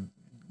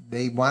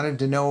they wanted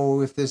to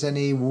know if there's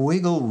any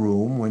wiggle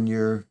room when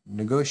you're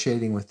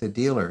negotiating with the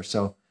dealer.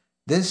 So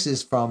this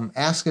is from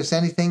Ask Us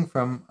Anything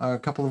from a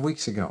couple of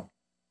weeks ago.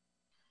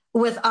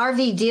 With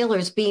RV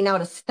dealers being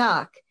out of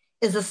stock,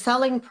 is the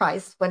selling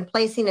price when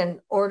placing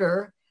an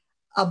order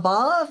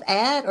above,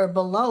 at, or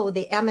below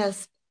the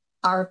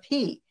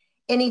MSRP?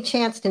 Any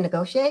chance to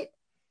negotiate?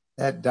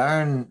 That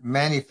darn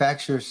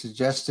manufacturer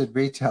suggested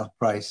retail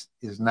price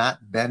is not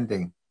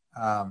bending.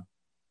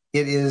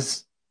 It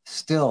is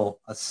still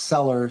a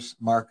seller's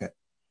market.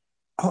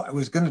 Oh, I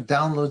was going to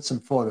download some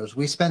photos.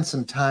 We spent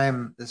some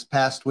time this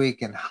past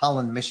week in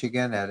Holland,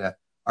 Michigan at a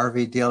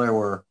RV dealer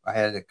where I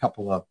had a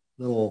couple of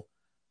little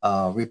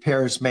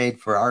repairs made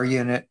for our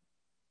unit.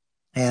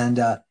 And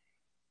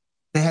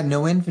they had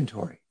no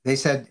inventory. They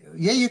said,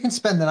 yeah, you can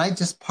spend the night,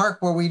 just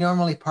park where we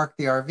normally park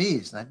the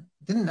RVs. And I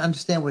didn't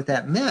understand what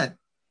that meant.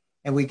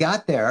 And we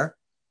got there,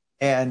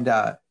 and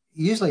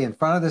usually in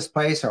front of this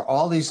place are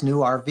all these new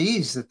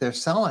RVs that they're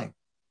selling.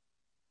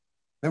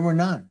 There were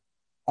none.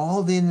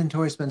 All the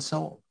inventory's been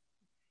sold.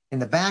 In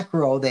the back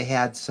row, they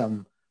had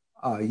some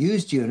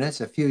used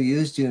units, a few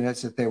used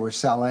units that they were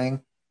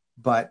selling,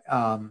 but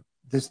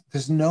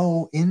there's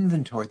no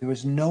inventory. There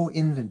was no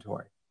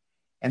inventory.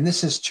 And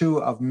this is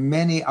true of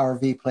many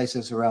RV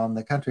places around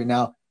the country.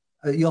 Now,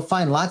 you'll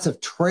find lots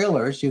of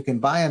trailers. You can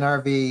buy an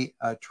RV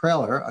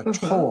trailer, a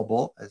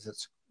towable, as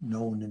it's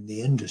known in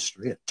the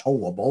industry, a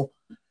towable,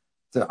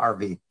 the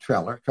RV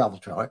trailer, travel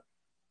trailer.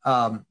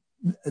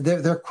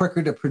 They're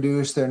quicker to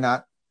produce. They're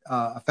not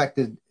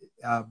affected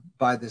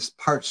by this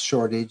parts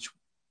shortage.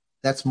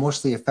 That's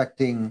mostly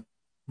affecting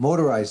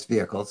motorized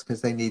vehicles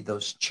because they need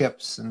those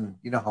chips, and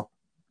you know how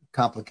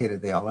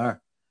complicated they all are.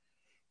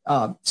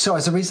 So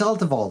as a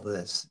result of all of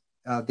this,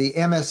 the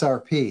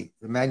MSRP,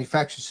 the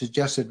manufacturer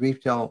suggested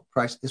retail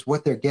price, is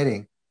what they're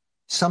getting.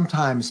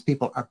 Sometimes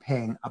people are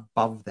paying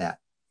above that.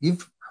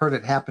 You've heard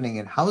it happening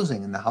in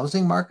housing, in the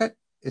housing market.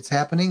 It's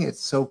happening.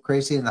 It's so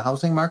crazy in the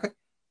housing market.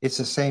 It's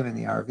the same in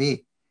the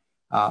RV.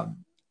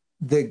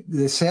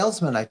 The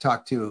salesman I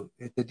talked to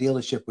at the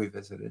dealership we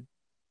visited,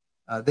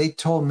 they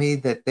told me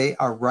that they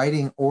are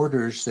writing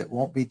orders that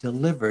won't be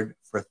delivered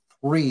for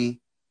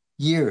 3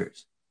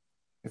 years.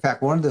 In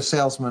fact, one of the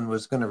salesmen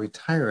was going to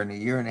retire in a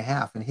year and a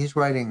half, and he's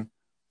writing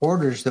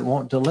orders that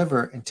won't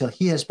deliver until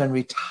he has been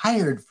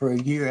retired for a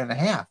year and a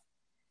half.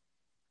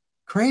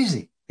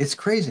 Crazy. It's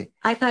crazy.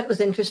 I thought it was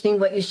interesting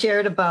what you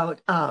shared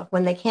about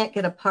when they can't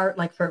get a part,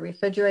 like for a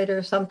refrigerator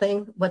or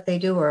something, what they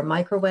do, or a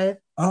microwave.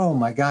 Oh,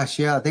 my gosh.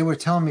 Yeah. They were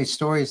telling me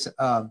stories.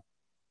 One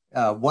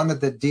of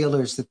the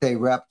dealers that they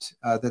repped,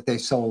 that they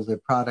sold their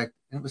product,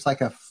 it was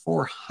like a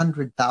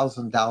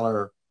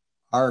 $400,000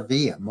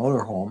 RV, a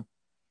motorhome.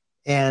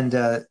 And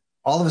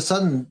all of a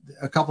sudden,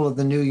 a couple of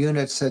the new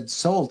units had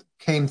sold,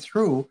 came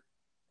through,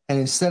 and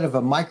instead of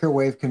a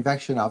microwave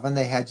convection oven,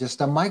 they had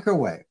just a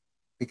microwave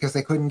because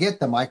they couldn't get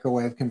the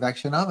microwave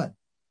convection oven.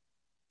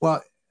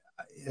 Well,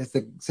 as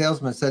the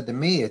salesman said to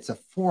me, it's a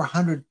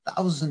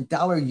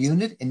 $400,000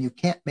 unit and you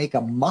can't make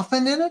a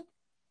muffin in it.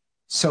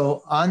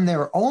 So on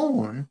their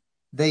own,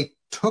 they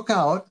took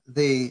out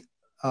the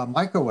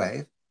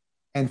microwave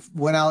and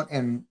went out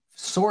and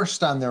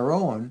sourced on their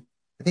own.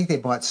 I think they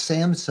bought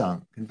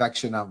Samsung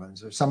convection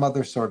ovens or some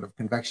other sort of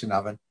convection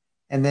oven,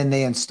 and then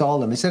they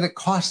installed them. They said it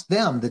cost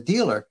them, the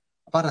dealer,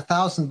 about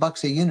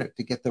 $1,000 a unit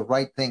to get the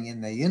right thing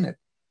in the unit.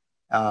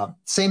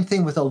 Same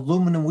thing with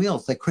aluminum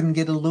wheels. They couldn't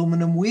get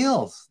aluminum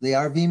wheels. The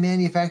RV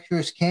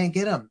manufacturers can't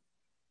get them.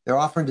 They're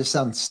offering to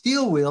sell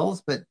steel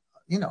wheels, but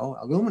you know,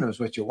 aluminum is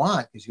what you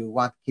want because you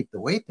want to keep the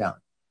weight down.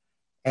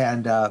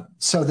 And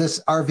so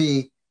this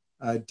RV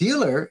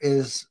dealer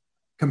is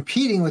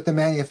competing with the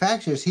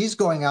manufacturers. He's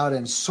going out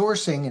and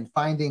sourcing and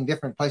finding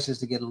different places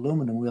to get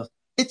aluminum wheels.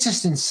 It's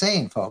just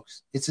insane,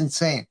 folks. It's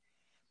insane.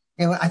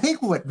 And I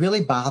think what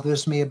really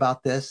bothers me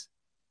about this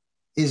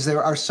is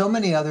there are so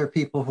many other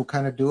people who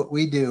kind of do what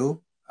we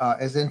do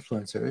as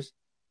influencers,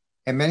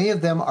 and many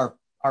of them are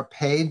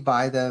paid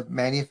by the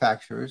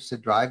manufacturers to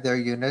drive their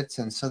units,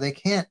 and so they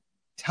can't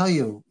tell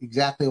you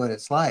exactly what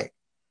it's like.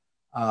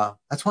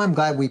 That's why I'm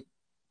glad we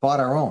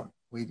bought our own.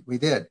 We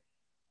did.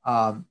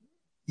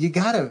 You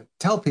got to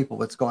tell people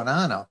what's going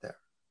on out there.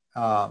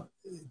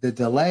 The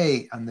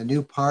delay on the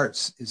new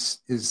parts is,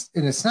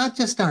 and it's not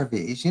just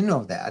RVs. You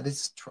know that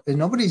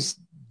nobody's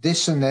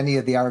dishing any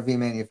of the RV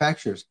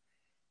manufacturers.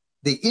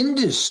 The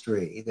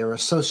industry, their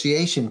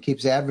association,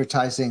 keeps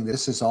advertising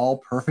this is all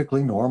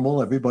perfectly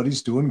normal.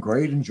 Everybody's doing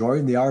great,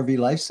 enjoying the RV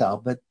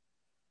lifestyle, but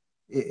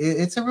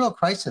it's a real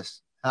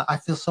crisis. I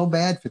feel so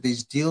bad for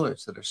these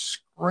dealers that are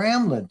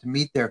scrambling to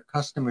meet their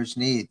customers'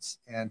 needs,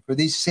 and for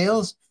these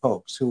sales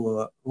folks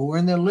who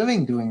earn their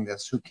living doing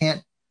this, who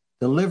can't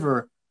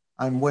deliver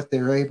on what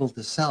they're able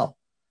to sell.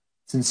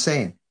 It's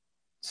insane.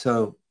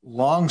 So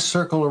long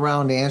circle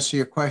around to answer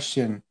your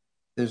question.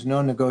 There's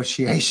no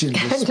negotiation.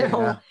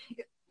 No.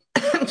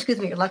 Excuse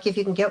me. You're lucky if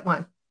you can get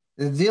one.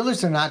 The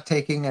dealers are not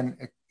taking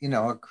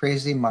a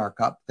crazy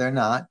markup. They're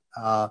not.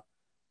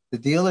 The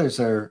dealers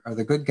are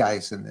the good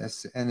guys in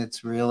this, and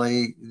it's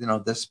really,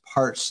 this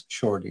parts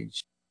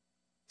shortage.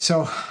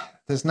 So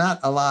there's not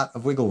a lot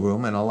of wiggle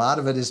room, and a lot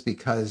of it is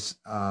because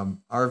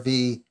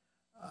RV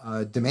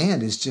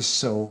demand is just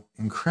so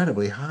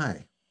incredibly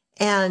high.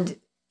 And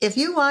if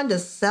you want to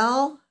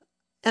sell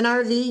an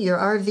RV, your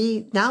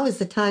RV, now is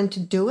the time to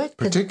do it.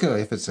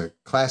 Particularly if it's a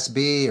Class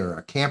B or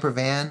a camper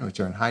van, which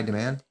are in high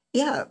demand.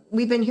 Yeah,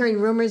 we've been hearing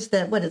rumors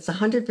that, it's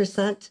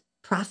 100%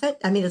 profit?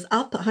 I mean, it's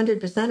up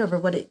 100% over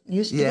what it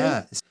used to be?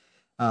 Yeah.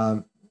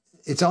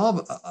 It's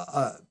all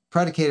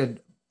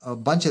predicated, a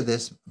bunch of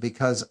this,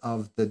 because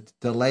of the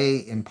delay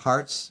in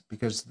parts,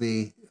 because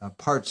the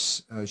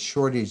parts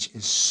shortage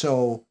is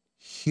so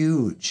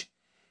huge.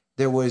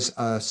 There was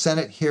a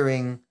Senate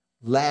hearing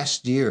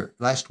last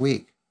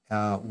week,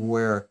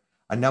 where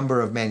a number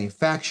of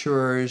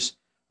manufacturers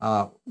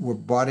were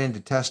brought in to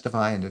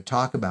testify and to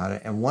talk about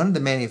it. And one of the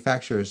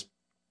manufacturers,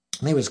 I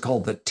think it was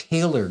called the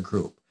Taylor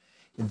Group,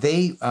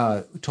 they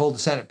told the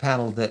Senate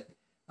panel that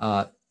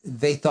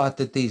they thought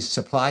that these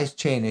supply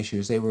chain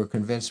issues, they were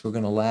convinced were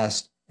going to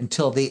last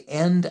until the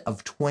end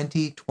of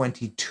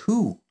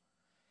 2022.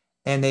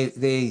 And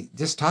they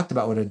just talked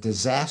about what a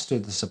disaster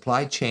the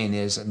supply chain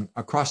is, and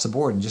across the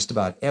board in just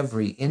about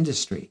every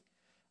industry.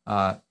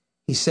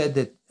 He said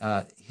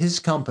that his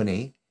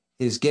company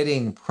is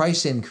getting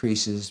price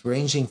increases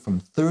ranging from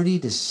 30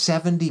 to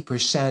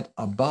 70%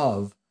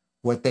 above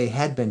what they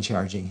had been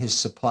charging his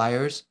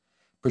suppliers,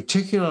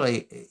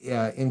 particularly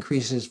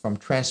increases from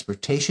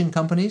transportation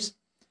companies.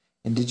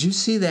 And did you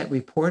see that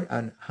report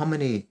on how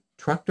many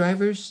truck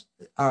drivers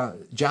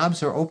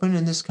jobs are open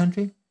in this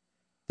country?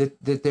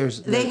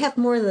 They have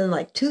more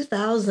than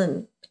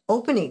 2,000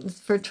 openings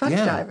for truck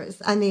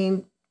drivers. I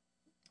mean,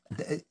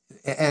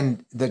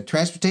 and the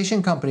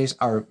transportation companies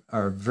are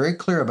very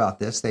clear about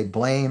this. They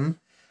blame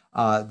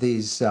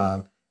these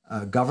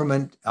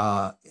government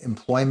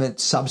employment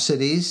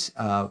subsidies.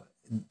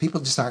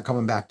 People just aren't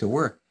coming back to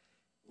work.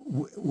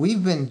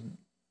 We've been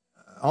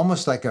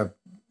almost like a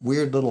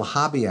weird little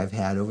hobby I've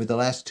had over the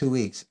last 2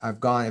 weeks. I've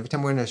gone, every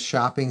time we're in a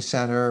shopping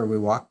center or we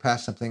walk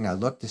past something, I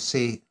look to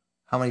see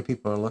how many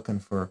people are looking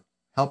for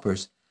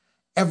helpers.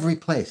 Every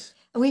place.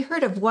 We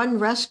heard of one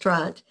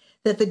restaurant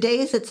that the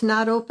days it's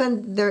not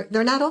open, they're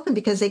not open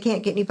because they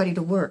can't get anybody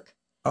to work.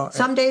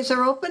 Some days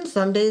are open,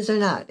 some days are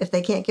not. If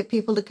they can't get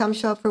people to come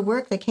show up for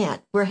work, they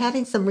can't. We're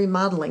having some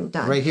remodeling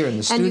done. Right here in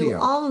the studio. And you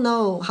all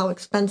know how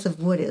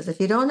expensive wood is.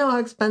 If you don't know how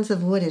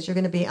expensive wood is, you're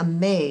going to be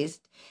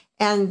amazed.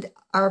 And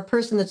our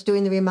person that's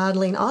doing the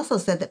remodeling also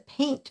said that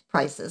paint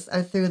prices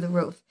are through the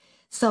roof.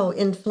 So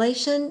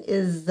inflation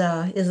is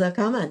a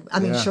comment. I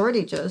mean,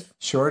 shortages.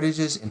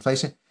 Shortages,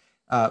 inflation.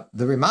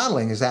 The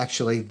remodeling is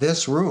actually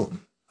this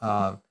room,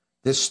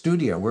 this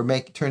studio. We're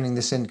turning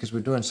this in because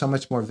we're doing so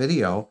much more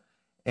video,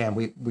 and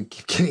we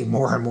keep getting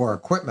more and more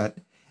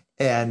equipment.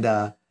 And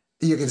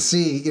you can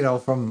see,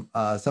 from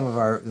some of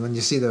our, when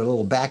you see the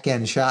little back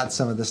end shots,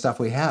 some of the stuff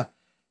we have.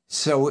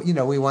 So,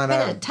 we want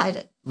to try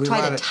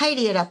to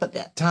tidy it up a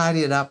bit.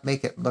 Tidy it up,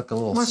 make it look a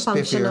little more spiffier.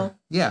 Functional.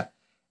 Yeah.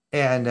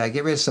 And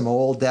get rid of some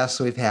old desks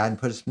we've had and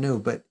put some new.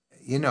 But,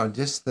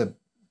 just the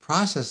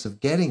process of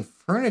getting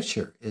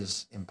furniture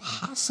is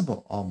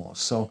impossible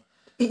almost. So,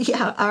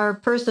 yeah, our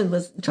person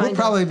was trying we'll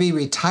probably be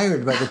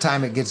retired by the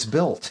time it gets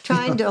built.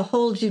 Trying to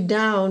hold you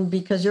down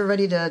because you're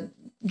ready to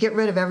get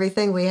rid of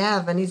everything we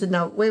have. And he said,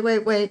 no,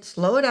 wait,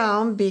 slow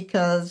down,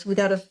 because we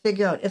got to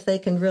figure out if they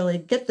can really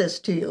get this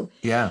to you.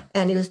 Yeah.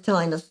 And he was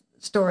telling us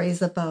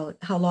stories about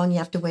how long you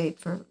have to wait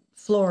for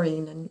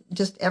flooring and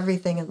just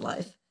everything in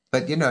life.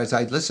 But, as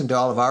I listened to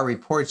all of our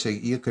reports,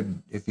 you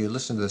could, if you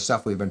listen to the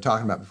stuff we've been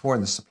talking about before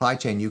in the supply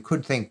chain, you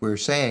could think we're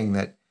saying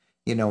that,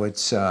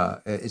 it's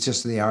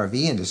just the RV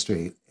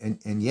industry.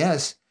 And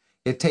yes,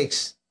 it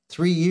takes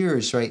 3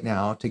 years right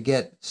now to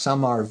get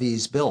some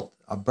RVs built.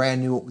 A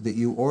brand new that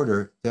you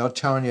order, they'll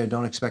tell you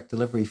don't expect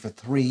delivery for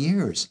 3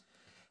 years.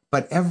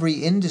 But every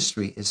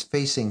industry is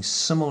facing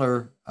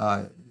similar,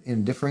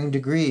 in differing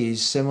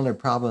degrees, similar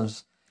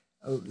problems.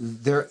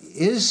 There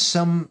is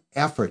some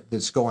effort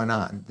that's going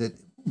on that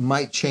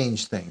might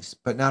change things,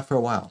 but not for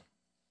a while.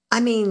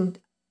 I mean,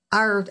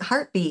 our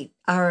heartbeat,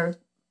 our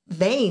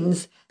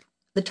veins,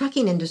 the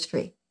trucking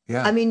industry.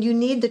 Yeah. I mean, you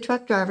need the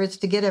truck drivers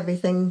to get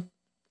everything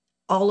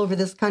all over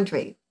this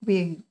country.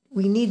 We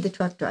need the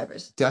truck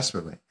drivers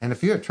desperately. And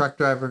if you're a truck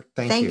driver,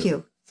 thank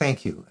you.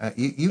 Thank you.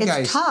 You it's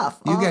guys,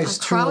 tough. You guys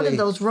crowded truly,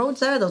 those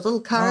roads are, those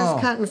little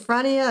cars cut in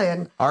front of you,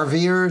 and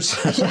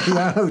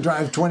RVers who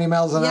drive 20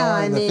 miles an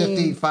hour in the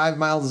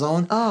 55-mile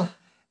zone.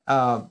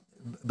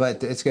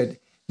 But it's good.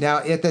 Now,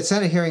 at the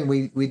Senate hearing,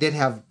 we did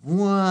have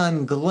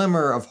one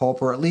glimmer of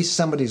hope, or at least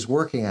somebody's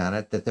working on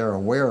it, that they're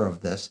aware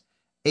of this.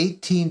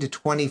 18 to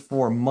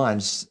 24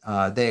 months,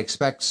 they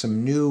expect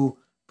some new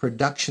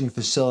production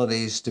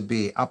facilities to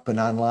be up and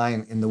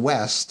online in the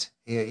West,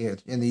 in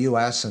the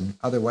U.S. and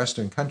other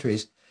Western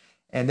countries.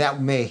 And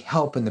that may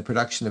help in the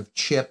production of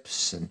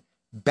chips and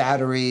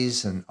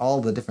batteries and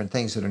all the different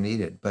things that are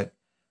needed. But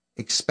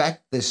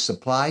expect this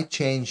supply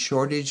chain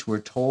shortage, we're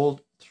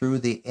told, through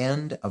the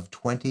end of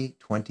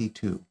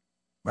 2022.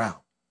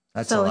 Wow.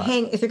 That's so a lot.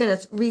 if you're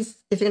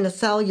gonna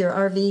sell your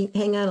RV,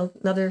 hang on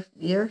another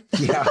year.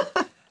 Yeah.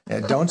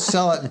 Don't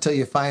sell it until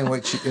you find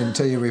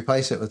until you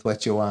replace it with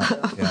what you want.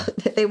 Yeah.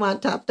 They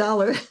want top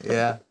dollar.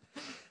 Yeah.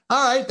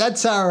 All right.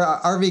 That's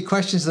our RV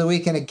questions of the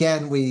week. And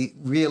again, we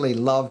really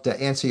love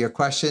to answer your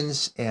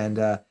questions.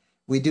 And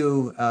we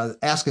do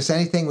Ask Us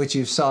Anything, which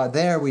you saw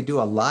there. We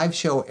do a live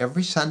show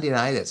every Sunday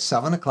night at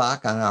 7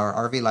 o'clock on our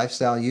RV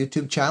Lifestyle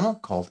YouTube channel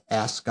called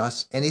Ask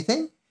Us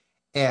Anything.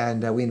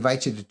 And we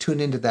invite you to tune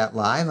into that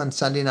live on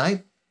Sunday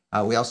night.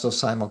 We also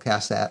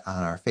simulcast that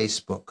on our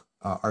Facebook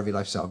RV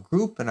Lifestyle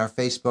group and our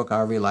Facebook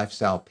RV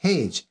Lifestyle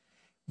page.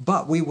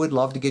 But we would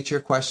love to get your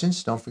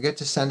questions. Don't forget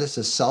to send us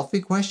a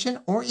selfie question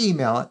or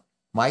email it,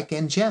 Mike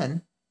and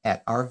Jen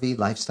at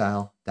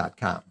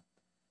rvlifestyle.com.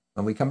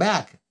 When we come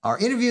back, our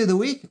interview of the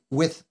week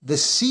with the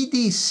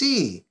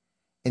CDC.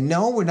 And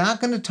no, we're not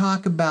going to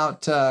talk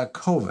about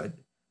COVID.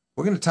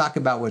 We're going to talk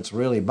about what's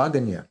really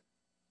bugging you.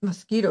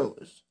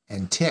 Mosquitoes.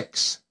 And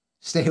ticks.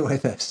 Stay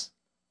with us.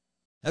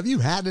 Have you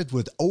had it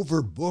with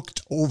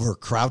overbooked,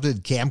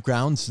 overcrowded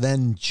campgrounds?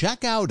 Then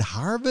check out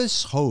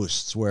Harvest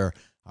Hosts, where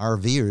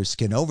RVers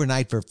can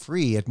overnight for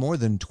free at more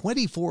than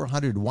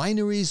 2,400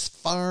 wineries,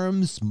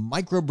 farms,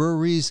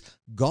 microbreweries,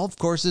 golf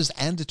courses,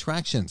 and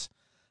attractions.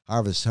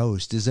 Harvest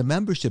Host is a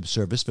membership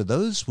service for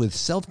those with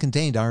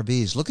self-contained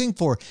RVs looking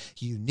for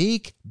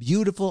unique,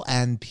 beautiful,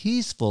 and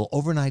peaceful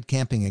overnight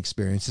camping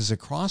experiences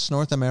across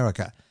North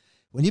America.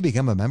 When you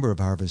become a member of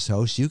Harvest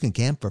Host, you can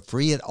camp for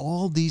free at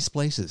all these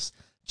places.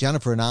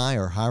 Jennifer and I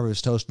are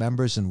Harvest Host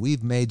members, and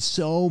we've made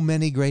so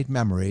many great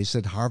memories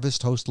at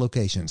Harvest Host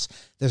locations.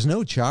 There's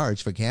no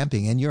charge for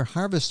camping, and your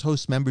Harvest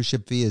Host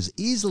membership fee is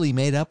easily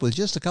made up with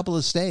just a couple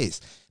of stays.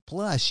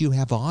 Plus, you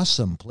have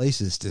awesome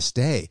places to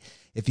stay.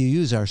 If you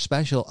use our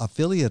special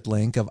affiliate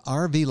link of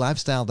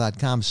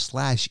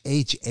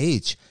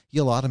rvlifestyle.com/HH,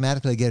 you'll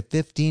automatically get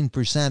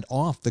 15%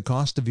 off the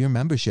cost of your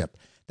membership.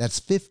 That's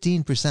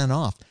 15%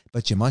 off,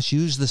 but you must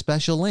use the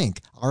special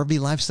link,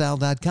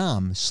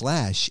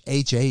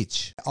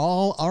 rvlifestyle.com/HH.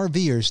 All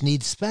RVers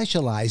need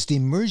specialized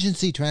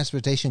emergency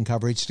transportation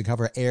coverage to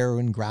cover air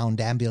and ground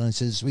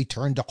ambulances,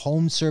 return to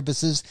home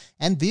services,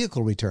 and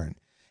vehicle return.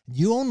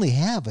 You only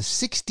have a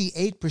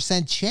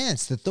 68%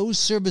 chance that those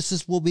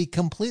services will be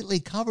completely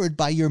covered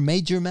by your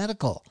major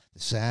medical.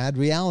 The sad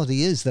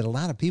reality is that a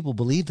lot of people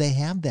believe they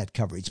have that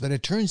coverage, but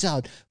it turns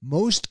out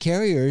most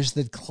carriers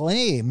that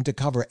claim to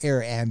cover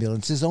air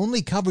ambulances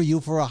only cover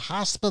you for a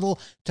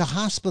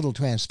hospital-to-hospital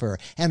transfer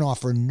and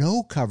offer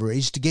no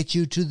coverage to get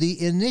you to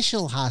the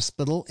initial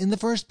hospital in the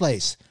first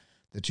place.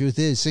 The truth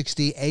is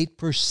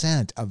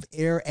 68% of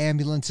air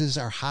ambulances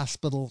are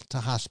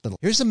hospital-to-hospital.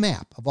 Here's a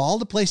map of all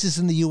the places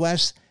in the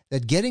U.S.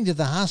 that getting to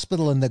the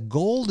hospital in the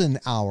golden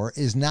hour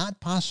is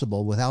not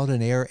possible without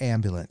an air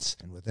ambulance.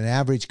 And with an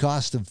average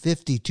cost of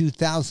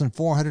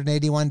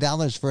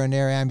 $52,481 for an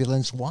air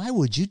ambulance, why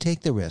would you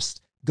take the risk?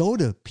 Go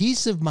to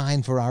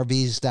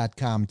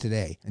peaceofmindforrvs.com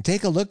today and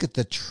take a look at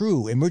the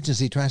true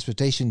emergency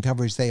transportation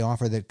coverage they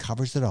offer that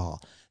covers it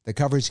all. The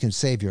coverage can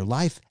save your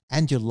life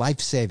and your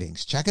life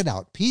savings. Check it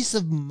out,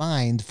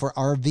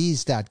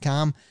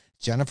 peaceofmindforrvs.com.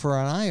 Jennifer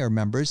and I are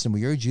members, and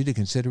we urge you to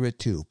consider it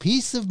too.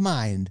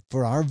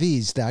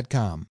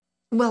 peaceofmindforrvs.com.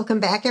 Welcome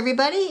back,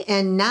 everybody.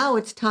 And now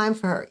it's time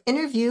for our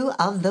interview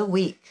of the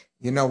week.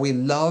 You know, we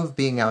love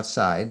being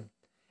outside,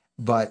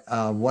 but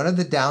one of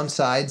the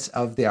downsides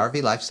of the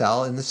RV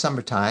lifestyle in the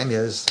summertime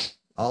is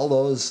all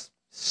those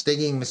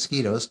stinging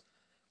mosquitoes.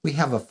 We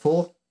have a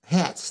full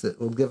hats that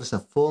will give us a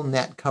full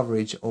net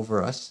coverage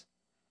over us.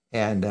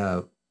 And,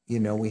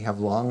 we have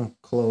long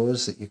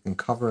clothes that you can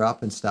cover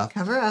up and stuff.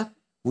 Cover up.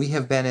 We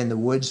have been in the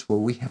woods where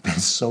we have been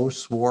so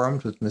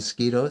swarmed with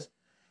mosquitoes.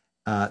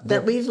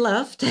 That we've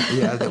left.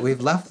 Yeah, that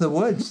we've left the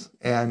woods.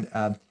 And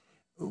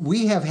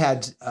we have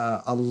had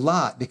a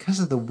lot, because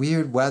of the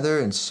weird weather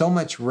and so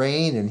much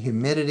rain and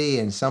humidity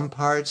in some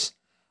parts,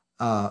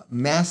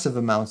 massive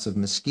amounts of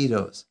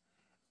mosquitoes.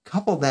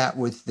 Couple that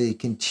with the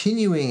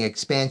continuing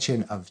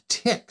expansion of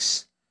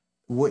ticks.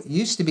 What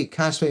used to be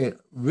concentrated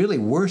really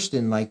worst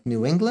in like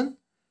New England,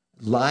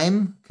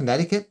 Lyme,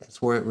 Connecticut,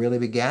 that's where it really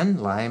began,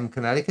 Lyme,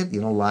 Connecticut,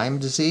 Lyme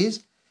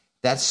disease.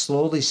 That's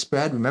slowly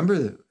spread.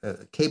 Remember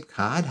Cape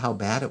Cod, how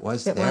bad it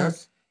was there?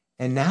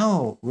 And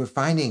now we're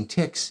finding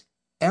ticks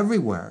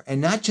everywhere, and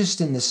not just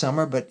in the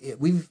summer, but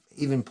we've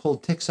even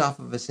pulled ticks off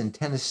of us in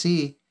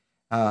Tennessee,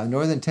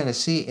 northern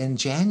Tennessee, in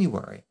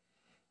January.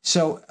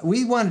 So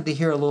we wanted to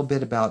hear a little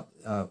bit about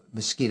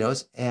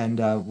mosquitoes,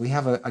 and we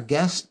have a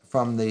guest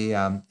from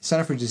the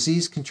Center for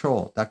Disease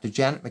Control, Dr.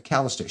 Janet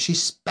McAllister. She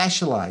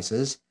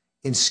specializes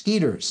in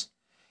skeeters.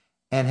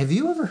 And have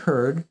you ever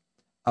heard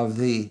of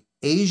the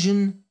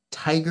Asian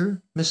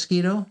tiger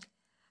mosquito?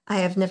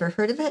 I have never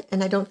heard of it,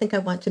 and I don't think I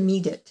want to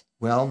meet it.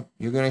 Well,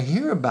 you're going to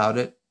hear about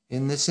it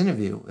in this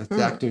interview with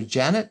Dr.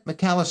 Janet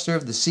McAllister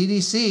of the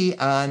CDC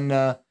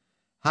on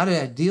how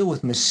to deal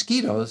with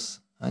mosquitoes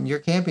on your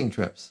camping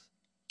trips.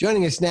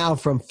 Joining us now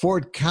from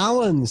Fort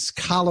Collins,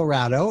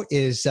 Colorado,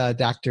 is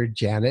Dr.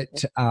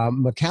 Janet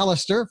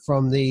McAllister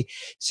from the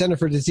Center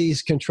for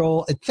Disease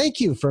Control. And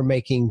thank you for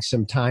making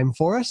some time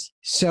for us.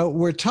 So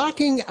we're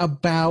talking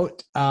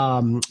about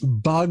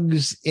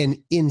bugs and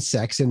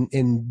insects.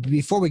 And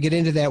before we get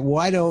into that,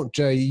 why don't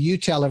you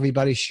tell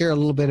everybody, share a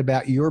little bit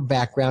about your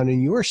background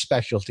and your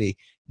specialty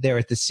there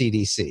at the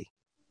CDC?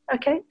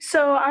 Okay,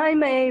 so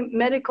I'm a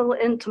medical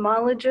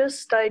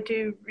entomologist. I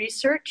do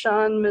research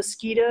on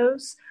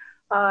mosquitoes.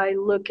 I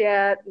look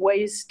at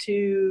ways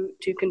to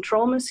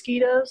control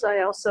mosquitoes.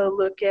 I also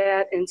look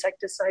at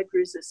insecticide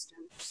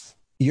resistance.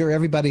 You're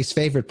everybody's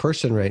favorite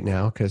person right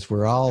now because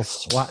we're all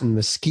swatting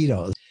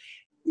mosquitoes.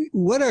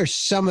 What are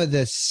some of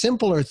the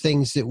simpler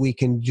things that we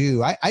can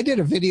do? I did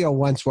a video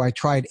once where I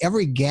tried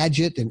every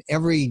gadget and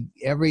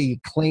every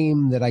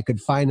claim that I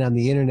could find on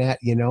the internet,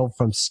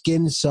 from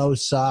skin so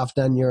soft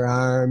on your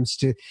arms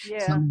to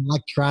some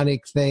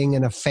electronic thing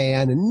and a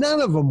fan, and none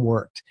of them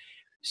worked.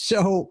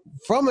 So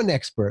from an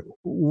expert,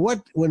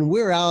 when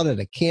we're out at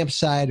a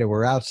campsite or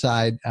we're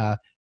outside,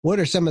 what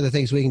are some of the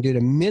things we can do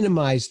to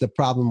minimize the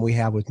problem we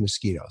have with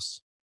mosquitoes?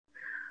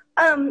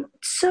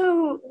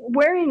 So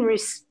wearing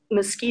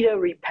mosquito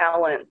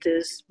repellent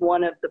is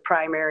one of the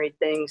primary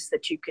things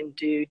that you can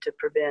do to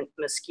prevent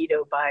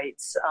mosquito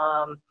bites.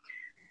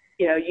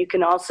 You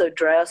can also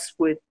dress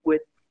with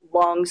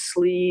long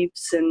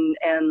sleeves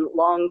and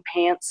long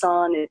pants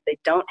on if they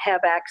don't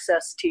have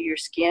access to your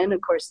skin.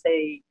 Of course,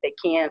 they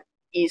can't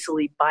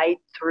easily bite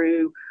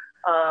through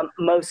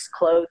most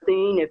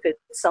clothing. If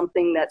it's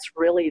something that's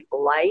really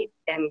light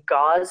and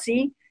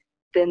gauzy,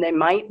 then they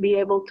might be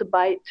able to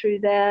bite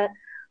through that.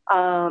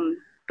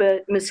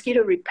 But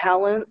mosquito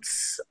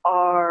repellents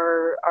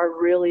are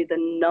really the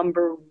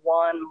number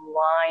one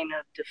line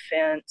of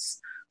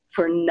defense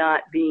for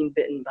not being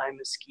bitten by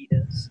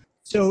mosquitoes.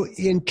 So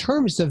in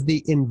terms of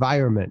the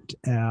environment,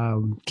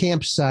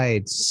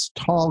 campsites,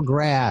 tall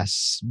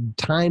grass,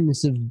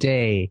 times of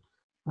day,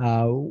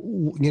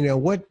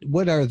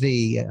 what are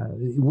the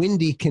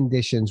windy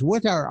conditions?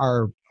 What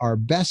are our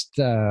best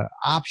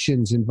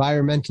options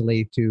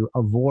environmentally to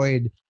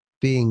avoid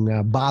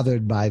being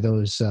bothered by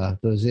those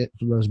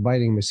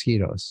biting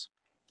mosquitoes?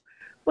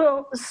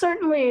 Well,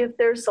 certainly if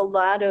there's a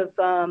lot of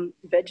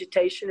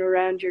vegetation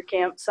around your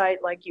campsite,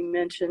 like you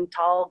mentioned,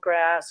 tall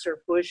grass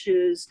or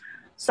bushes,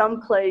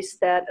 someplace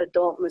that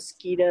adult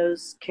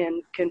mosquitoes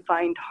can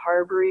find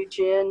harborage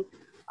in,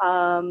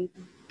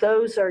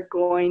 those are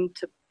going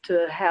to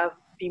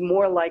be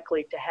more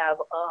likely to have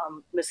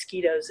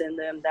mosquitoes in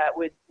them that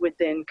would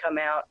then come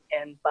out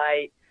and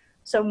bite.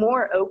 So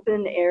more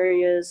open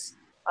areas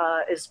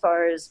as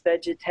far as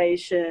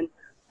vegetation.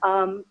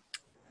 And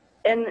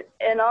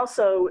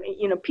also,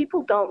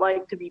 people don't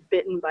like to be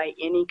bitten by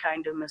any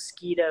kind of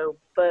mosquito,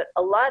 but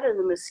a lot of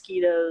the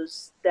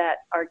mosquitoes that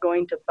are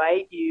going to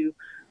bite you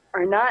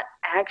are not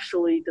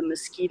actually the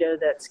mosquito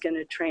that's going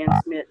to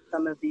transmit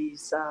some of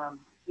these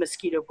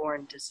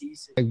mosquito-borne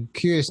diseases. I'm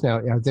curious now,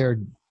 are there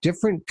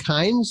different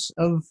kinds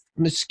of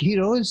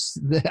mosquitoes?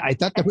 I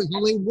thought there was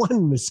only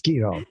one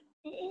mosquito.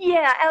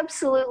 Yeah,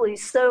 absolutely.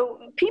 So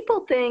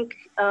people think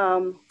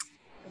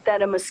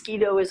that a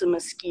mosquito is a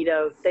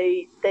mosquito.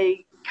 They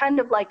kind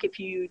of like if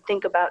you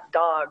think about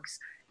dogs.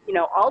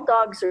 All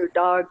dogs are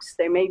dogs.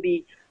 There may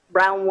be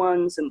brown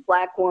ones and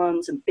black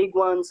ones and big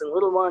ones and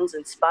little ones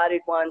and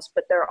spotted ones,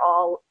 but they're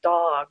all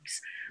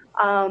dogs.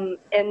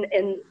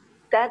 And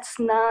that's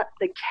not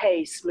the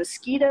case.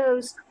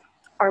 Mosquitoes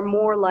are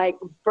more like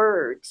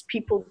birds.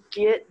 People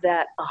get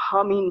that a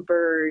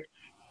hummingbird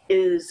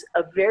is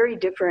a very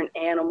different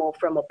animal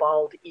from a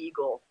bald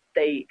eagle.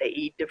 They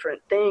eat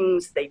different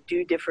things, they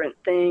do different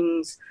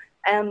things,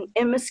 and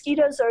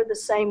mosquitoes are the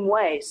same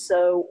way.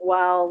 So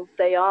while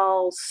they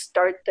all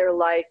start their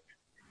life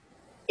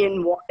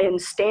in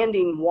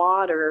standing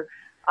water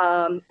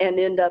and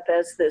end up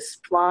as this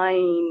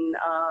flying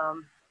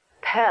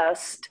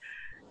pest,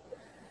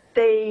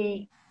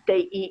 they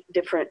eat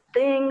different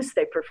things,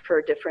 they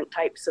prefer different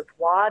types of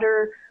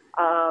water.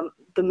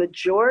 The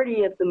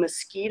majority of the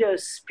mosquito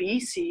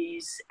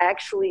species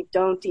actually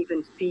don't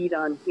even feed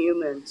on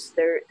humans.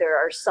 There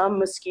are some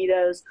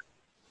mosquitoes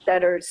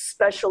that are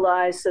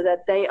specialized so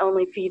that they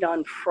only feed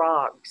on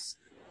frogs,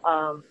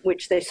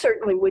 which they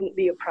certainly wouldn't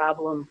be a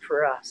problem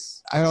for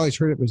us. I always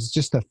heard it was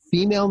just a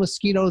female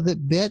mosquito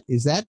that bit.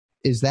 Is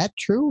that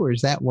true, or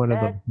is that one of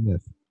the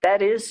myths?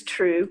 That is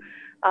true.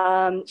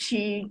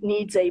 She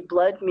needs a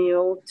blood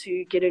meal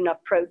to get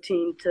enough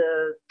protein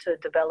to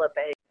develop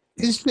eggs.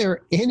 Is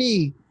there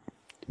any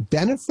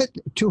benefit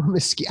to a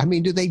mosquito? I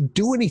mean, do they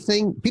do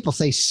anything? People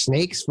say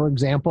snakes, for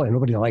example, and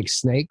nobody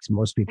likes snakes.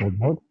 Most people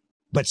don't.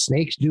 But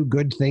snakes do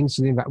good things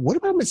to the environment. What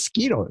about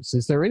mosquitoes?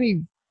 Is there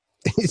any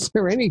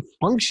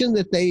function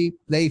that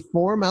they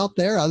form out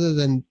there other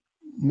than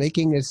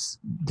making us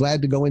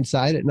glad to go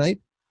inside at night?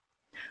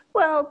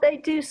 Well, they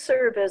do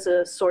serve as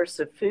a source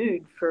of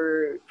food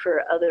for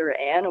other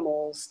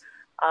animals.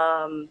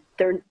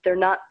 They're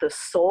not the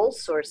sole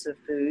source of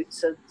food,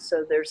 so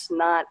there's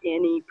not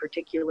any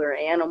particular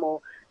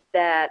animal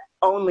that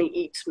only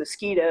eats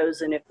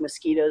mosquitoes, and if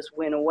mosquitoes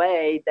went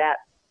away, that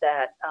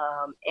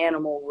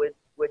animal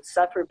would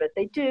suffer. But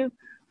they do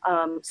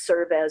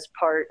serve as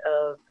part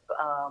of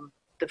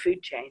the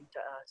food chain to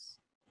us.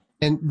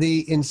 And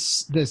the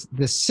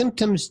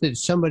symptoms that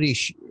somebody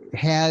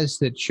has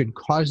that should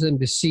cause them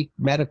to seek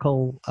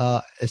medical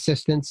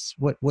assistance,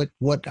 what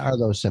are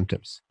those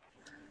symptoms?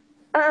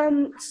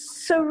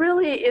 So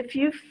really, if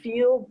you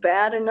feel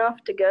bad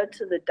enough to go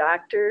to the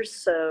doctor,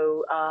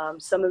 so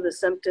some of the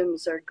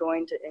symptoms are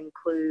going to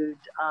include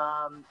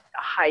a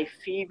high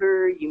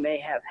fever, you may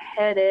have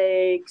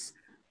headaches,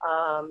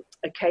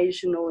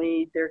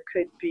 occasionally there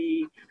could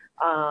be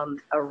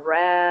a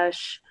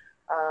rash.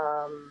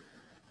 I'm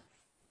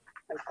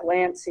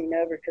glancing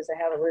over because I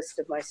have a list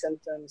of my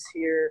symptoms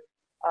here.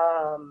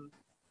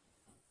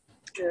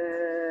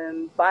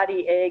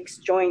 Body aches,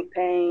 joint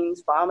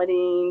pains,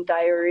 vomiting,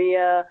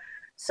 diarrhea.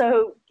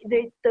 So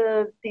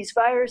these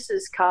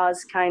viruses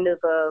cause kind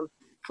of a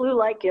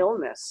flu-like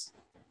illness.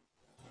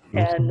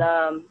 And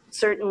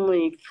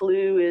certainly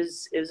flu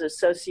is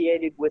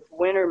associated with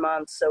winter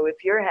months. So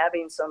if you're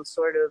having some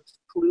sort of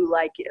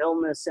flu-like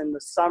illness in the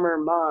summer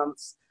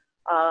months,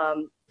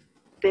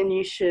 then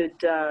you should,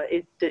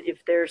 if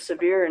they're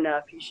severe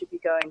enough, you should be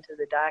going to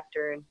the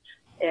doctor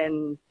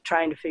and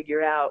trying to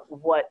figure out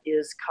what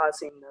is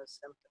causing those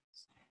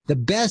symptoms. The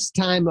best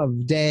time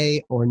of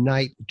day or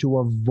night to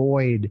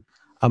avoid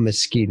a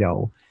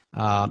mosquito,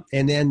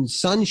 and then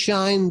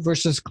sunshine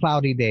versus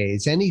cloudy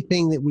days.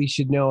 Anything that we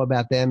should know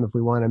about them if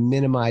we want to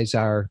minimize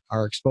our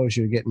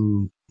exposure to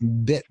getting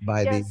bit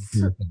by these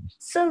things?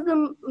 So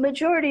the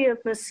majority of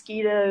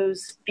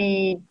mosquitoes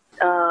feed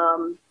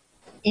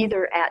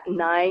either at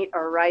night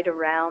or right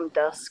around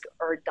dusk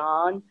or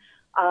dawn.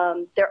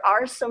 There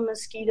are some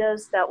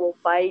mosquitoes that will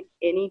bite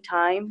any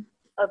time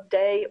of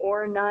day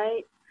or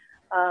night.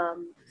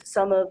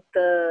 Some of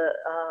the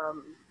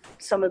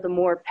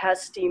more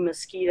pesty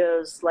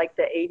mosquitoes, like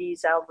the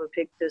Aedes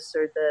albopictus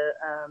or the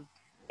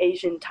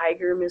Asian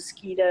tiger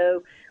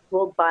mosquito,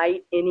 will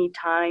bite any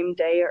time,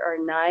 day or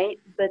night,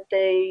 but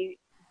they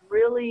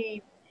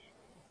really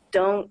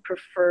don't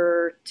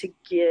prefer to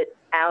get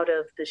out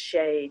of the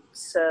shade.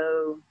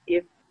 So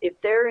if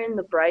they're in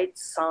the bright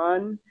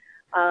sun,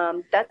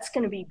 that's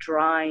going to be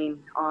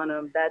drying on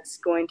them. That's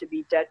going to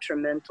be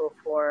detrimental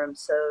for them.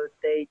 So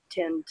they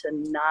tend to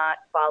not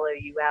follow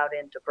you out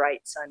into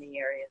bright sunny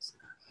areas.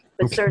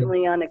 But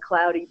certainly on a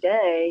cloudy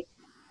day,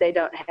 they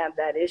don't have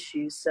that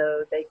issue.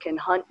 So they can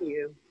hunt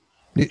you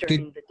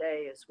during the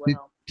day as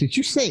well. Did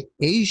you say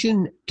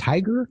Asian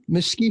tiger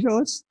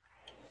mosquitoes?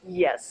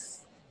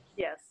 Yes.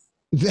 Yes.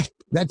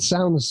 That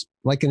sounds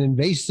like an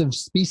invasive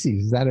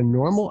species. Is that a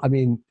normal? I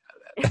mean,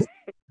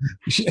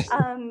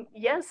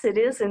 yes, it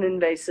is an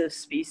invasive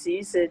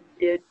species.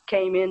 It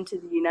came into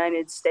the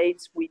United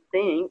States, we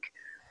think,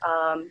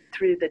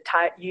 through the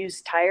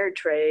used tire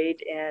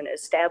trade and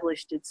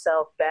established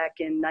itself back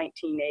in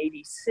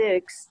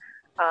 1986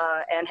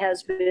 and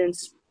has been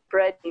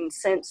spreading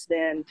since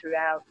then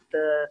throughout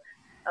the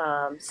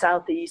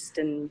southeast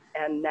and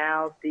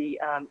now the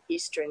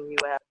eastern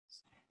U.S.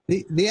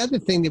 The other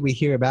thing that we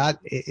hear about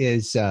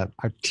is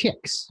our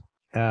ticks.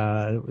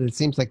 It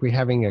seems like we're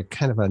having a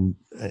kind of an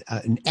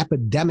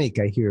epidemic,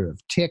 I hear,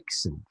 of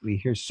ticks, and we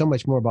hear so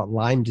much more about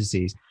Lyme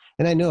disease.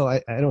 And I know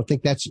I don't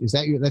think that's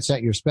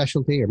not your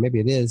specialty, or maybe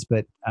it is,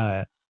 but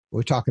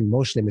we're talking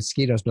mostly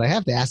mosquitoes. But I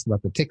have to ask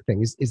about the tick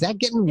thing. Is that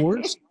getting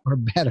worse or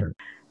better?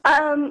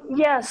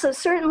 Yeah, so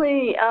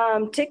certainly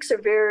ticks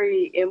are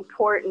very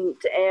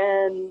important,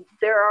 and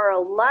there are a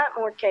lot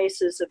more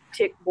cases of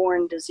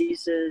tick-borne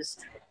diseases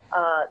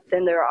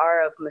than there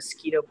are of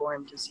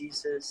mosquito-borne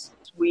diseases.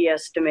 We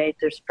estimate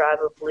there's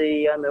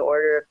probably on the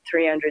order of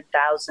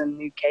 300,000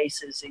 new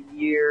cases a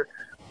year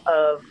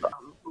of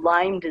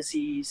Lyme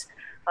disease.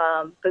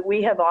 But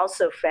we have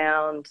also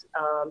found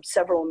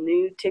several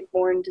new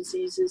tick-borne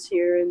diseases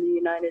here in the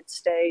United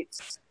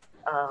States.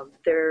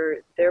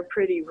 They're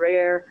pretty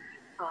rare,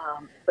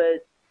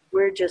 but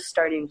we're just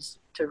starting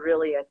to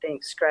really, I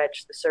think,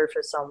 scratch the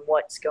surface on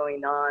what's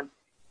going on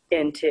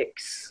in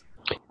ticks.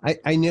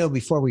 I know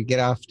before we get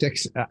off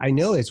ticks, I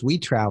know as we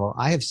travel,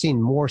 I have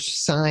seen more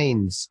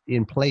signs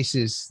in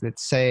places that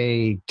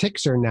say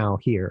ticks are now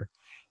here.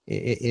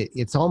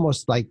 It's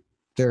almost like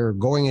they're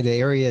going into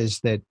areas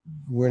that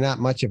were not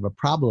much of a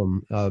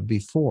problem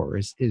before.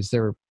 Is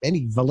there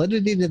any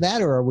validity to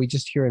that, or are we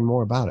just hearing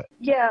more about it?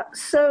 Yeah,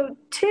 so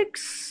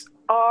ticks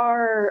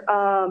are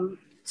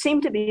seem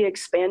to be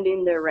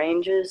expanding their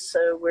ranges.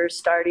 So we're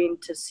starting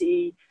to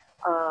see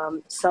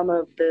some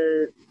of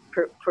the,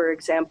 for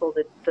example,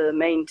 the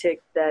main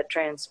tick that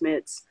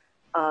transmits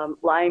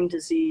Lyme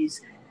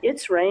disease,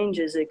 its range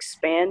is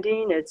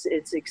expanding.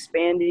 It's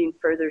expanding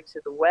further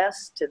to the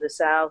west, to the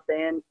south,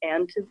 and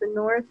to the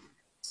north.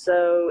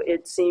 So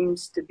it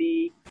seems to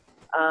be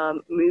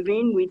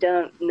moving. We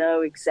don't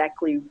know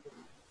exactly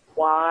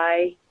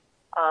why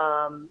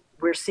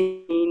we're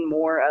seeing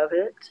more of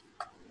it,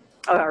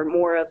 or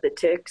more of the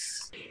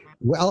ticks.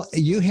 Well,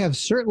 you have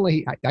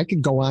certainly, I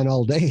could go on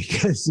all day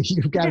because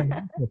you've got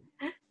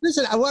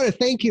Listen, I want to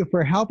thank you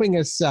for helping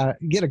us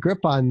get a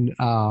grip on,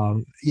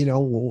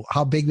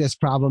 how big this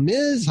problem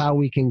is, how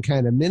we can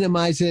kind of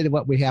minimize it, and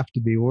what we have to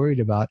be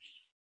worried about.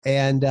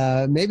 And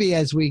maybe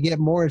as we get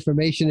more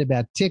information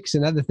about ticks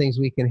and other things,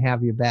 we can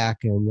have you back.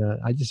 And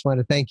I just want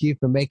to thank you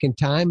for making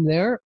time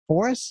there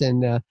for us.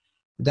 And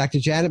Dr.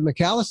 Janet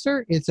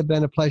McAllister, it's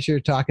been a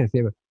pleasure talking with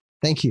you.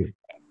 Thank you.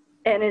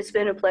 And it's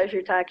been a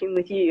pleasure talking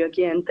with you.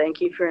 Again,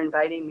 thank you for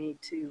inviting me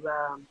to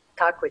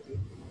talk with you.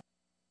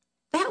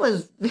 That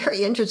was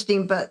very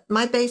interesting, but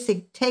my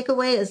basic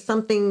takeaway is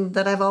something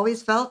that I've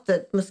always felt,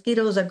 that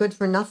mosquitoes are good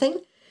for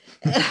nothing.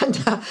 And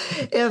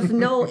if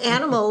no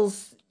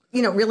animals,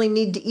 really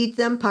need to eat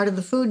them, part of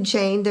the food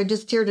chain, they're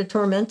just here to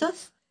torment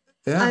us.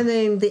 Yeah. I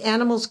mean, the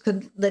animals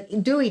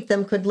that do eat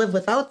them could live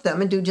without them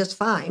and do just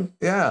fine.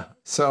 Yeah.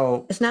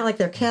 So it's not like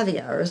they're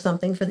caviar or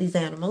something for these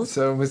animals.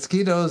 So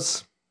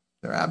mosquitoes,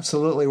 they're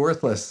absolutely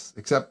worthless,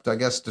 except, I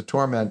guess, to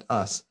torment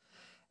us.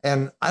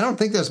 And I don't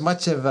think there's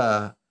much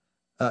of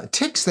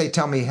ticks. They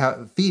tell me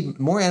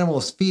more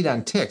animals feed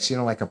on ticks,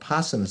 like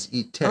opossums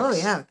eat ticks. Oh,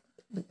 yeah.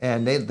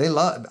 And they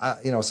love,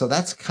 so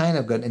that's kind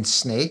of good. And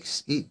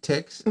snakes eat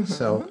ticks. Mm-hmm.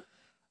 So,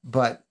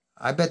 but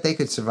I bet they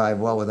could survive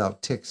well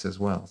without ticks as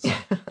well. So.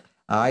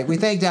 All right. We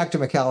thank Dr.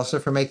 McAllister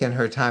for making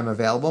her time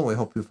available. We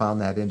hope you found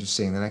that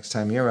interesting the next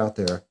time you're out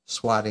there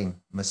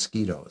swatting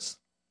mosquitoes.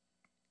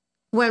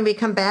 When we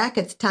come back,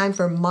 it's time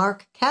for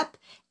Mark Koepp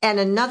and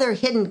another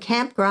hidden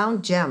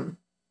campground gem.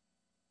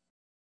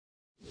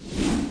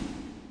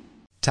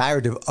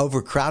 Tired of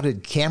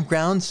overcrowded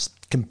campgrounds,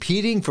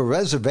 competing for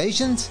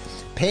reservations,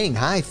 paying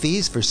high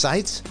fees for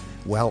sites?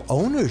 Well,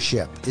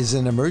 ownership is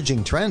an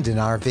emerging trend in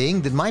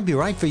RVing that might be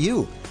right for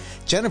you.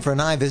 Jennifer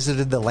and I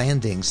visited The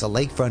Landings, a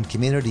lakefront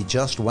community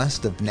just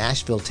west of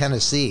Nashville,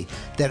 Tennessee,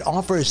 that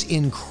offers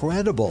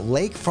incredible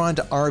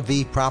lakefront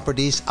RV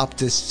properties up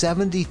to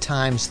 70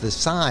 times the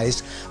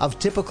size of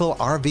typical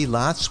RV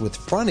lots with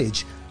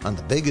frontage on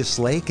the biggest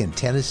lake in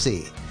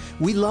Tennessee.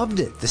 We loved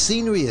it. The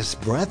scenery is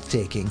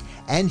breathtaking,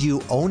 and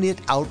you own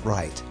it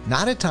outright.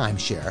 Not a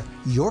timeshare.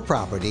 Your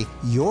property,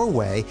 your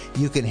way.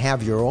 You can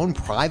have your own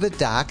private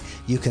dock.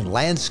 You can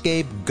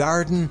landscape,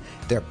 garden.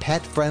 They're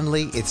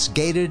pet-friendly. It's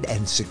gated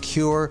and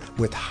secure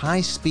with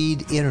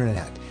high-speed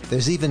internet.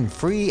 There's even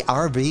free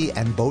RV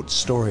and boat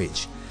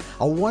storage.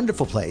 A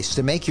wonderful place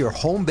to make your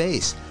home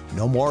base.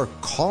 No more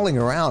calling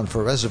around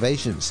for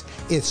reservations.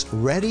 It's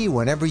ready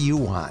whenever you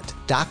want.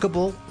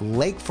 Dockable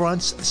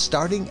lakefronts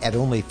starting at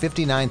only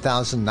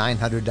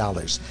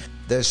 $59,900.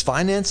 There's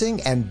financing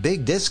and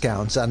big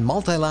discounts on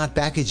multi-lot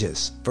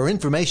packages. For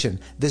information,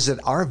 visit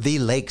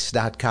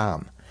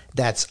rvlakes.com.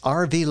 That's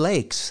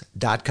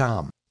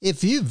rvlakes.com.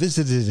 If you've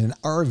visited an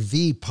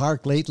RV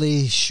park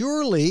lately,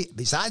 surely,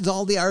 besides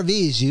all the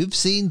RVs, you've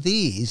seen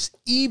these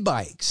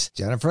e-bikes.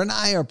 Jennifer and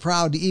I are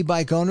proud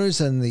e-bike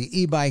owners, and the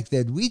e-bike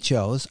that we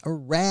chose are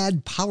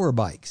Rad Power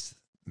Bikes,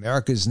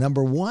 America's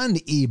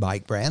 #1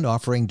 e-bike brand,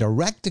 offering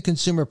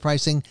direct-to-consumer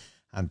pricing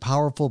on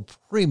powerful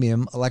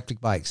premium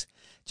electric bikes.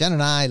 Jen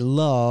and I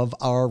love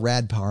our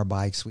Rad Power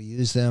Bikes. We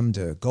use them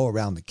to go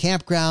around the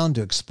campground,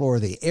 to explore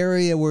the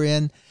area we're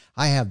in.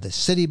 I have the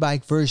City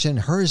Bike version.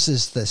 Hers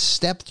is the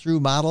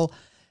step-through model.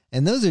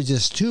 And those are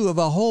just two of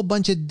a whole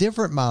bunch of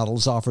different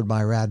models offered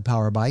by Rad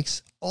Power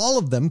Bikes. All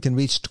of them can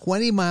reach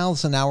 20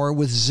 miles an hour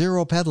with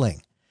zero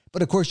pedaling.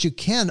 But of course, you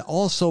can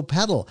also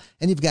pedal.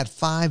 And you've got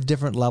 5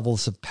 different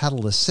levels of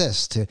pedal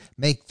assist to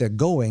make the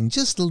going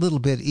just a little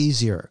bit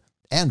easier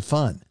and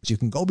fun. You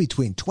can go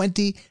between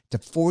 20 to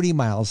 40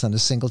 miles on a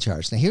single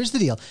charge. Now, here's the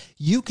deal.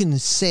 You can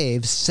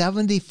save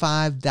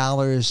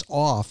 $75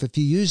 off if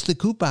you use the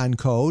coupon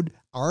code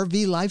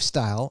RV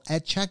Lifestyle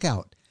at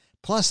checkout.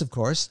 Plus, of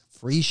course,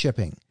 free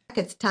shipping.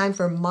 It's time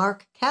for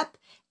Mark Koepp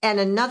and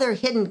another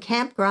hidden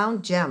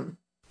campground gem.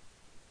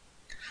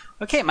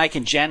 Okay, Mike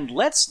and Jen,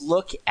 let's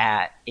look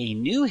at a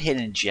new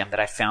hidden gem that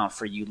I found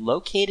for you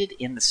located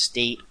in the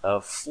state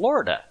of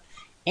Florida.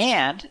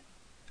 And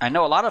I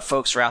know a lot of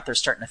folks are out there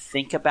starting to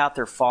think about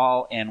their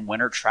fall and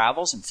winter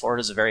travels, and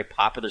Florida is a very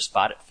popular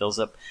spot. It fills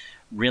up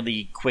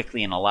really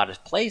quickly in a lot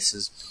of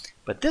places.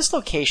 But this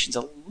location's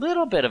a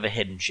little bit of a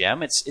hidden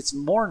gem. It's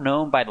more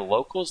known by the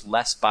locals,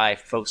 less by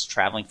folks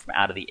traveling from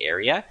out of the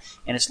area.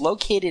 And it's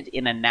located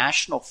in a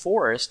national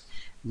forest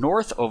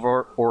north of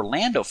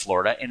Orlando,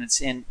 Florida, and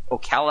it's in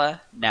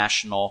Ocala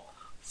National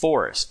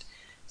Forest.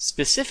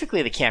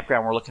 Specifically, the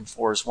campground we're looking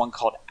for is one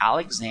called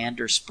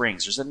Alexander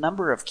Springs. There's a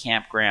number of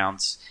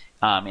campgrounds,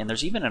 and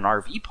there's even an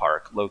RV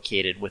park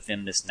located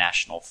within this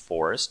national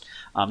forest.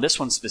 This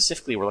one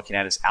specifically we're looking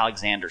at is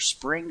Alexander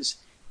Springs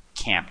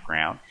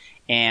Campground.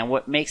 And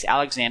what makes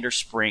Alexander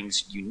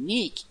Springs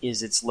unique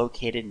is it's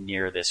located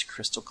near this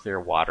crystal clear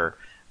water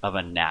of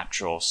a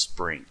natural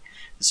spring.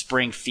 The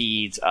spring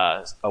feeds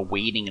a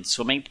wading and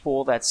swimming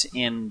pool that's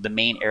in the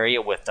main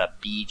area with a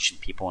beach, and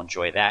people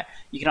enjoy that.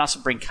 You can also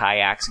bring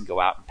kayaks and go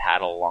out and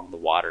paddle along the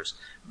waters.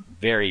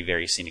 Very,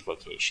 very scenic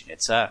location.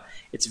 It's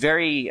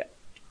very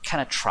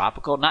kind of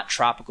tropical, not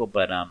tropical,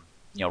 but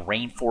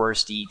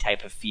rainforesty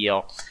type of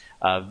feel.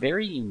 A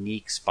very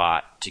unique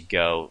spot to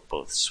go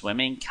both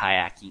swimming,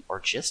 kayaking, or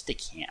just to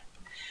camp.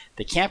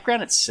 The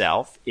campground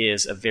itself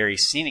is a very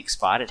scenic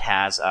spot. It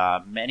has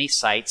many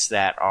sites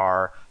that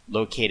are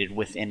located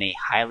within a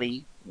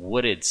highly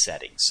wooded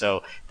setting.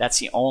 So that's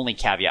the only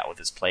caveat with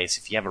this place.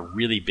 If you have a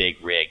really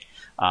big rig,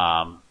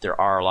 there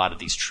are a lot of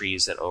these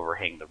trees that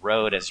overhang the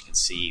road, as you can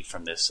see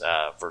from this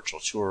virtual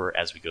tour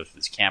as we go through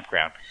this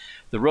campground.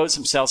 The roads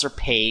themselves are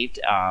paved.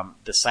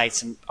 The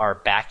sites are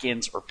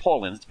back-ins or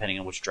pull-ins, depending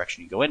on which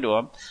direction you go into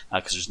them,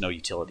 because there's no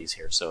utilities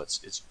here. So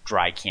it's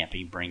dry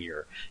camping. Bring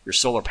your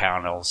solar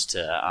panels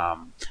to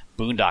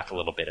boondock a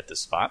little bit at this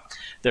spot.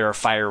 There are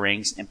fire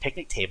rings and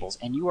picnic tables,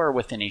 and you are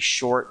within a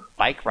short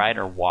bike ride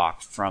or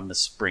walk from the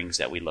springs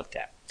that we looked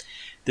at.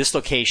 This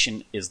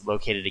location is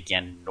located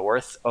again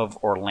north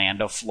of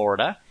Orlando,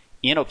 Florida,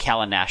 in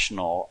Ocala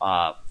National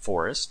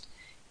Forest.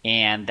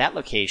 And that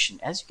location,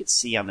 as you can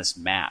see on this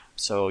map,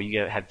 so you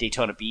have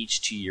Daytona Beach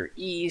to your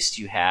east,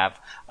 you have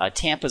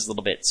Tampa's a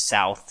little bit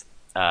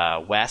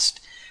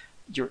southwest.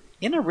 You're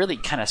in a really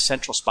kind of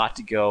central spot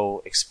to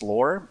go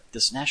explore.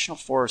 This national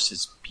forest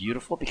is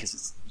beautiful because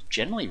it's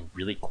generally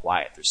really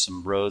quiet. There's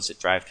some roads that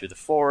drive through the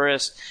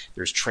forest.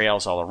 There's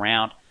trails all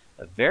around.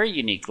 A very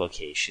unique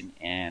location,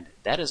 and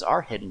that is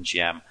our hidden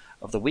gem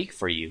of the week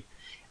for you,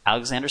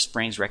 Alexander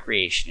Springs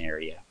Recreation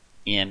Area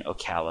in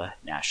Ocala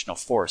National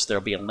Forest. There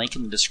will be a link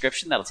in the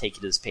description that'll take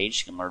you to this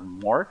page. You can learn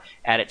more,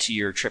 add it to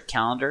your trip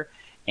calendar,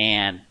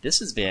 and this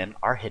has been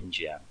our hidden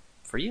gem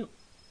for you.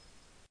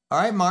 All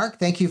right, Mark,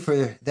 thank you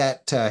for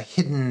that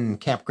hidden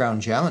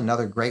campground gem,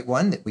 another great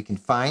one that we can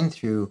find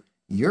through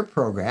your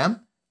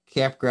program,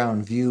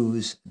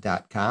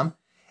 campgroundviews.com.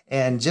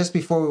 And just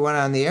before we went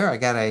on the air, I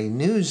got a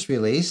news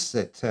release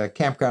that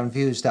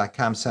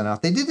campgroundviews.com sent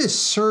out. They did this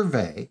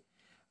survey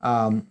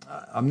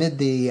amid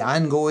the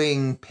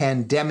ongoing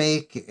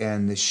pandemic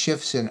and the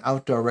shifts in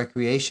outdoor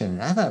recreation.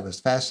 And I thought it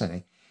was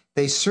fascinating.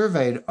 They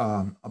surveyed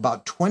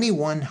about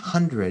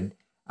 2,100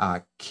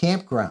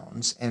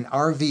 campgrounds and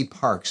RV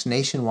parks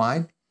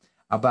nationwide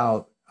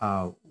about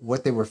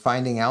what they were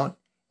finding out.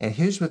 And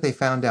here's what they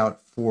found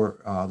out for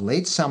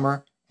late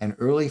summer and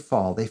early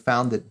fall. They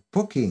found that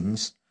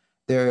bookings,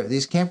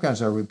 these campgrounds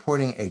are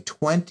reporting a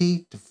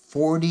 20 to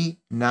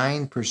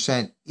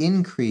 49%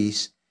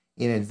 increase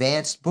in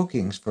advanced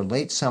bookings for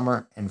late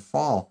summer and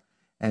fall.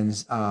 And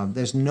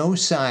there's no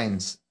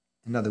signs,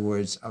 in other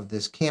words, of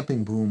this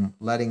camping boom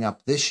letting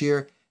up this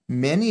year.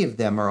 Many of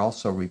them are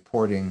also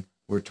reporting,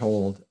 we're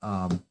told,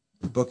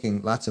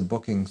 booking lots of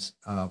bookings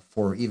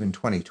for even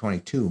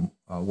 2022,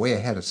 way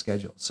ahead of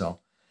schedule. So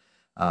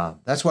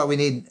that's why we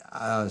need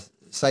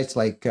sites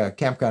like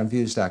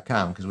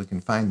campgroundviews.com, because we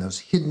can find those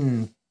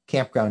hidden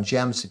campground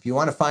gems. If you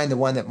want to find the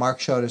one that Mark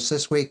showed us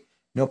this week,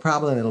 no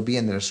problem. It'll be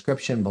in the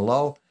description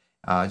below.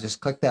 Just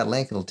click that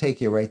link. It'll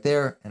take you right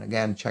there. And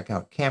again, check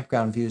out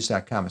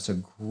campgroundviews.com. It's a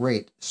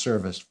great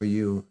service for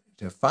you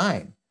to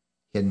find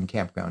hidden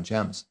campground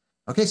gems.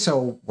 Okay,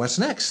 so what's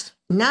next?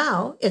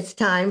 Now it's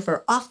time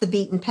for Off the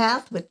Beaten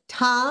Path with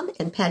Tom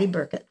and Patty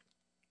Burkett.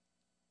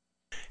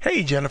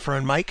 Hey, Jennifer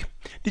and Mike.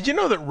 Did you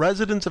know that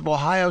residents of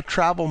Ohio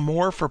travel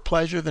more for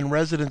pleasure than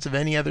residents of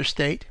any other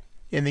state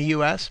in the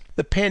U.S.?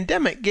 The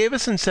pandemic gave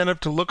us incentive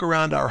to look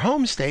around our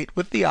home state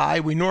with the eye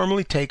we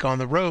normally take on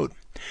the road.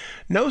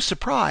 No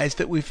surprise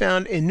that we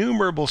found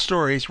innumerable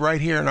stories right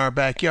here in our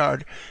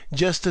backyard,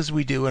 just as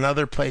we do in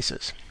other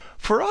places.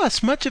 For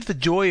us, much of the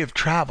joy of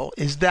travel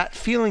is that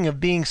feeling of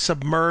being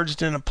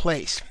submerged in a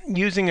place,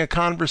 using a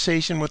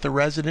conversation with a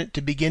resident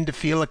to begin to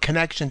feel a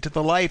connection to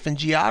the life and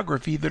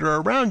geography that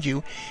are around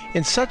you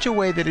in such a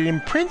way that it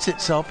imprints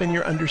itself in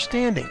your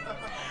understanding.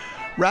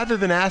 Rather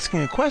than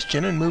asking a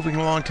question and moving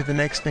along to the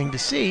next thing to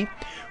see,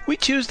 we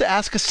choose to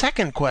ask a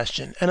second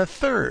question and a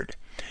third.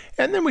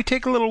 And then we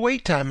take a little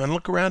wait time and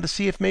look around to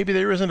see if maybe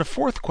there isn't a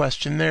fourth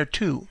question there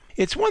too.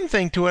 It's one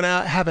thing to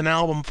have an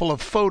album full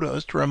of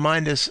photos to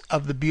remind us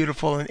of the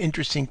beautiful and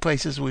interesting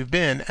places we've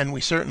been, and we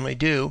certainly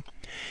do.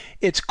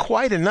 It's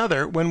quite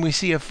another when we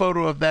see a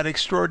photo of that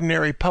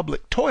extraordinary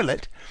public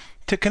toilet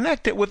to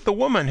connect it with the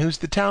woman who's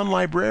the town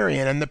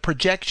librarian and the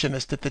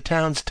projectionist at the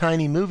town's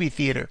tiny movie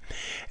theater,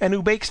 and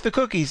who bakes the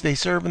cookies they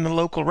serve in the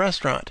local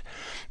restaurant.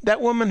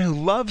 That woman who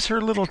loves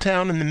her little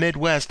town in the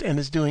Midwest and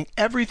is doing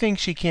everything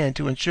she can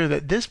to ensure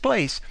that this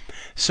place,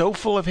 so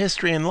full of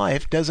history and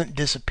life, doesn't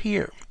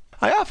disappear.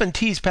 I often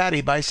tease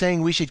Patty by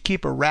saying we should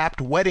keep a wrapped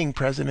wedding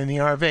present in the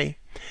RV.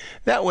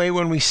 That way,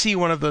 when we see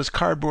one of those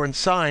cardboard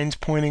signs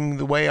pointing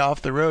the way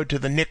off the road to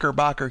the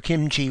Knickerbocker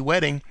Kimchi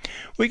wedding,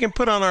 we can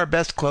put on our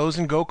best clothes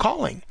and go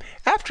calling.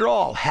 After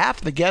all,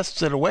 half the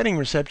guests at a wedding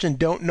reception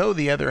don't know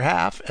the other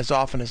half, as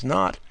often as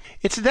not.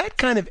 It's that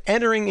kind of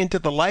entering into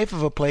the life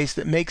of a place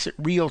that makes it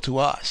real to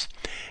us.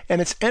 And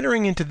it's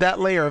entering into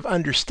that layer of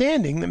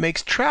understanding that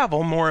makes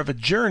travel more of a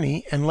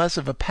journey and less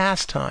of a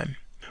pastime.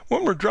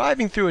 When we're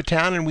driving through a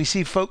town and we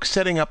see folks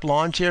setting up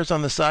lawn chairs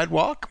on the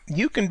sidewalk,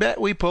 you can bet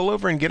we pull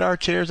over and get our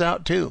chairs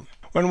out too.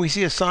 When we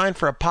see a sign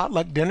for a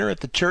potluck dinner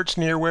at the church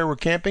near where we're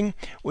camping,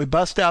 we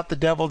bust out the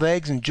deviled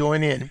eggs and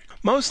join in.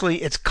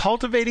 Mostly, it's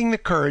cultivating the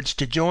courage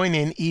to join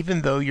in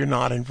even though you're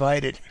not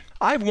invited.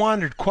 I've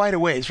wandered quite a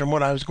ways from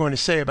what I was going to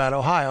say about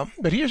Ohio,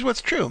 but here's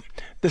what's true.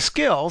 The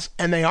skills,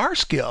 and they are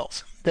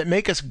skills, that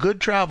make us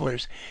good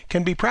travelers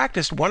can be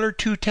practiced 1 or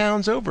 2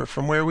 towns over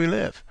from where we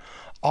live.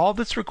 All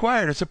that's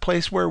required is a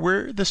place where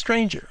we're the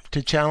stranger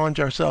to challenge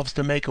ourselves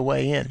to make a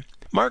way in.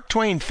 Mark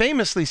Twain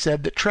famously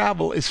said that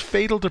travel is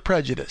fatal to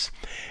prejudice,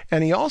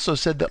 and he also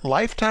said that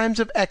lifetimes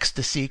of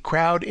ecstasy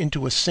crowd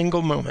into a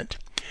single moment.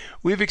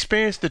 We've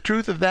experienced the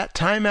truth of that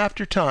time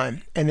after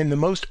time, and in the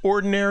most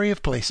ordinary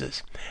of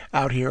places,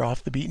 out here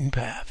off the beaten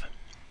path.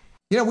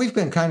 You know, we've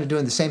been kind of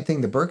doing the same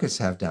thing the Burketts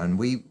have done.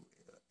 We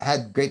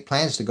had great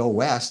plans to go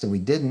west, and we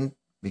didn't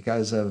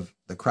because of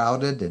the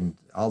crowded and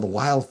all the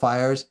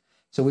wildfires.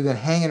 So we've been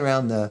hanging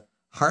around the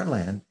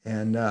heartland,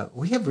 and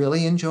we have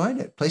really enjoyed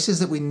it. Places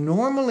that we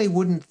normally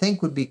wouldn't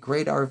think would be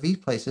great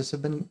RV places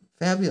have been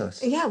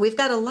fabulous. Yeah, we've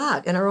got a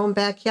lot in our own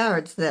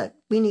backyards that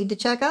we need to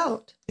check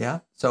out. Yeah,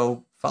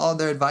 so follow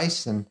their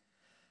advice and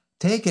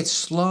take it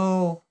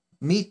slow,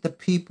 meet the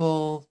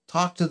people,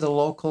 talk to the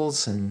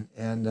locals, and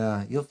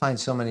you'll find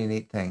so many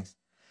neat things.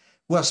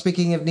 Well,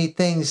 speaking of neat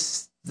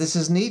things, this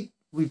is neat.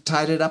 We've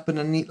tied it up in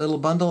a neat little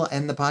bundle,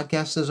 and the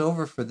podcast is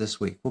over for this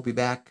week. We'll be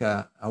back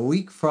a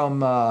week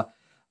from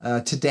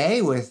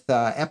today with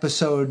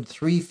episode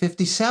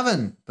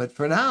 357. But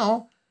for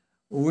now,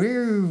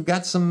 we've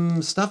got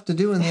some stuff to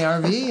do in the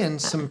RV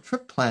and some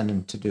trip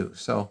planning to do.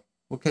 So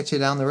we'll catch you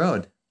down the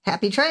road.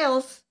 Happy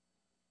trails.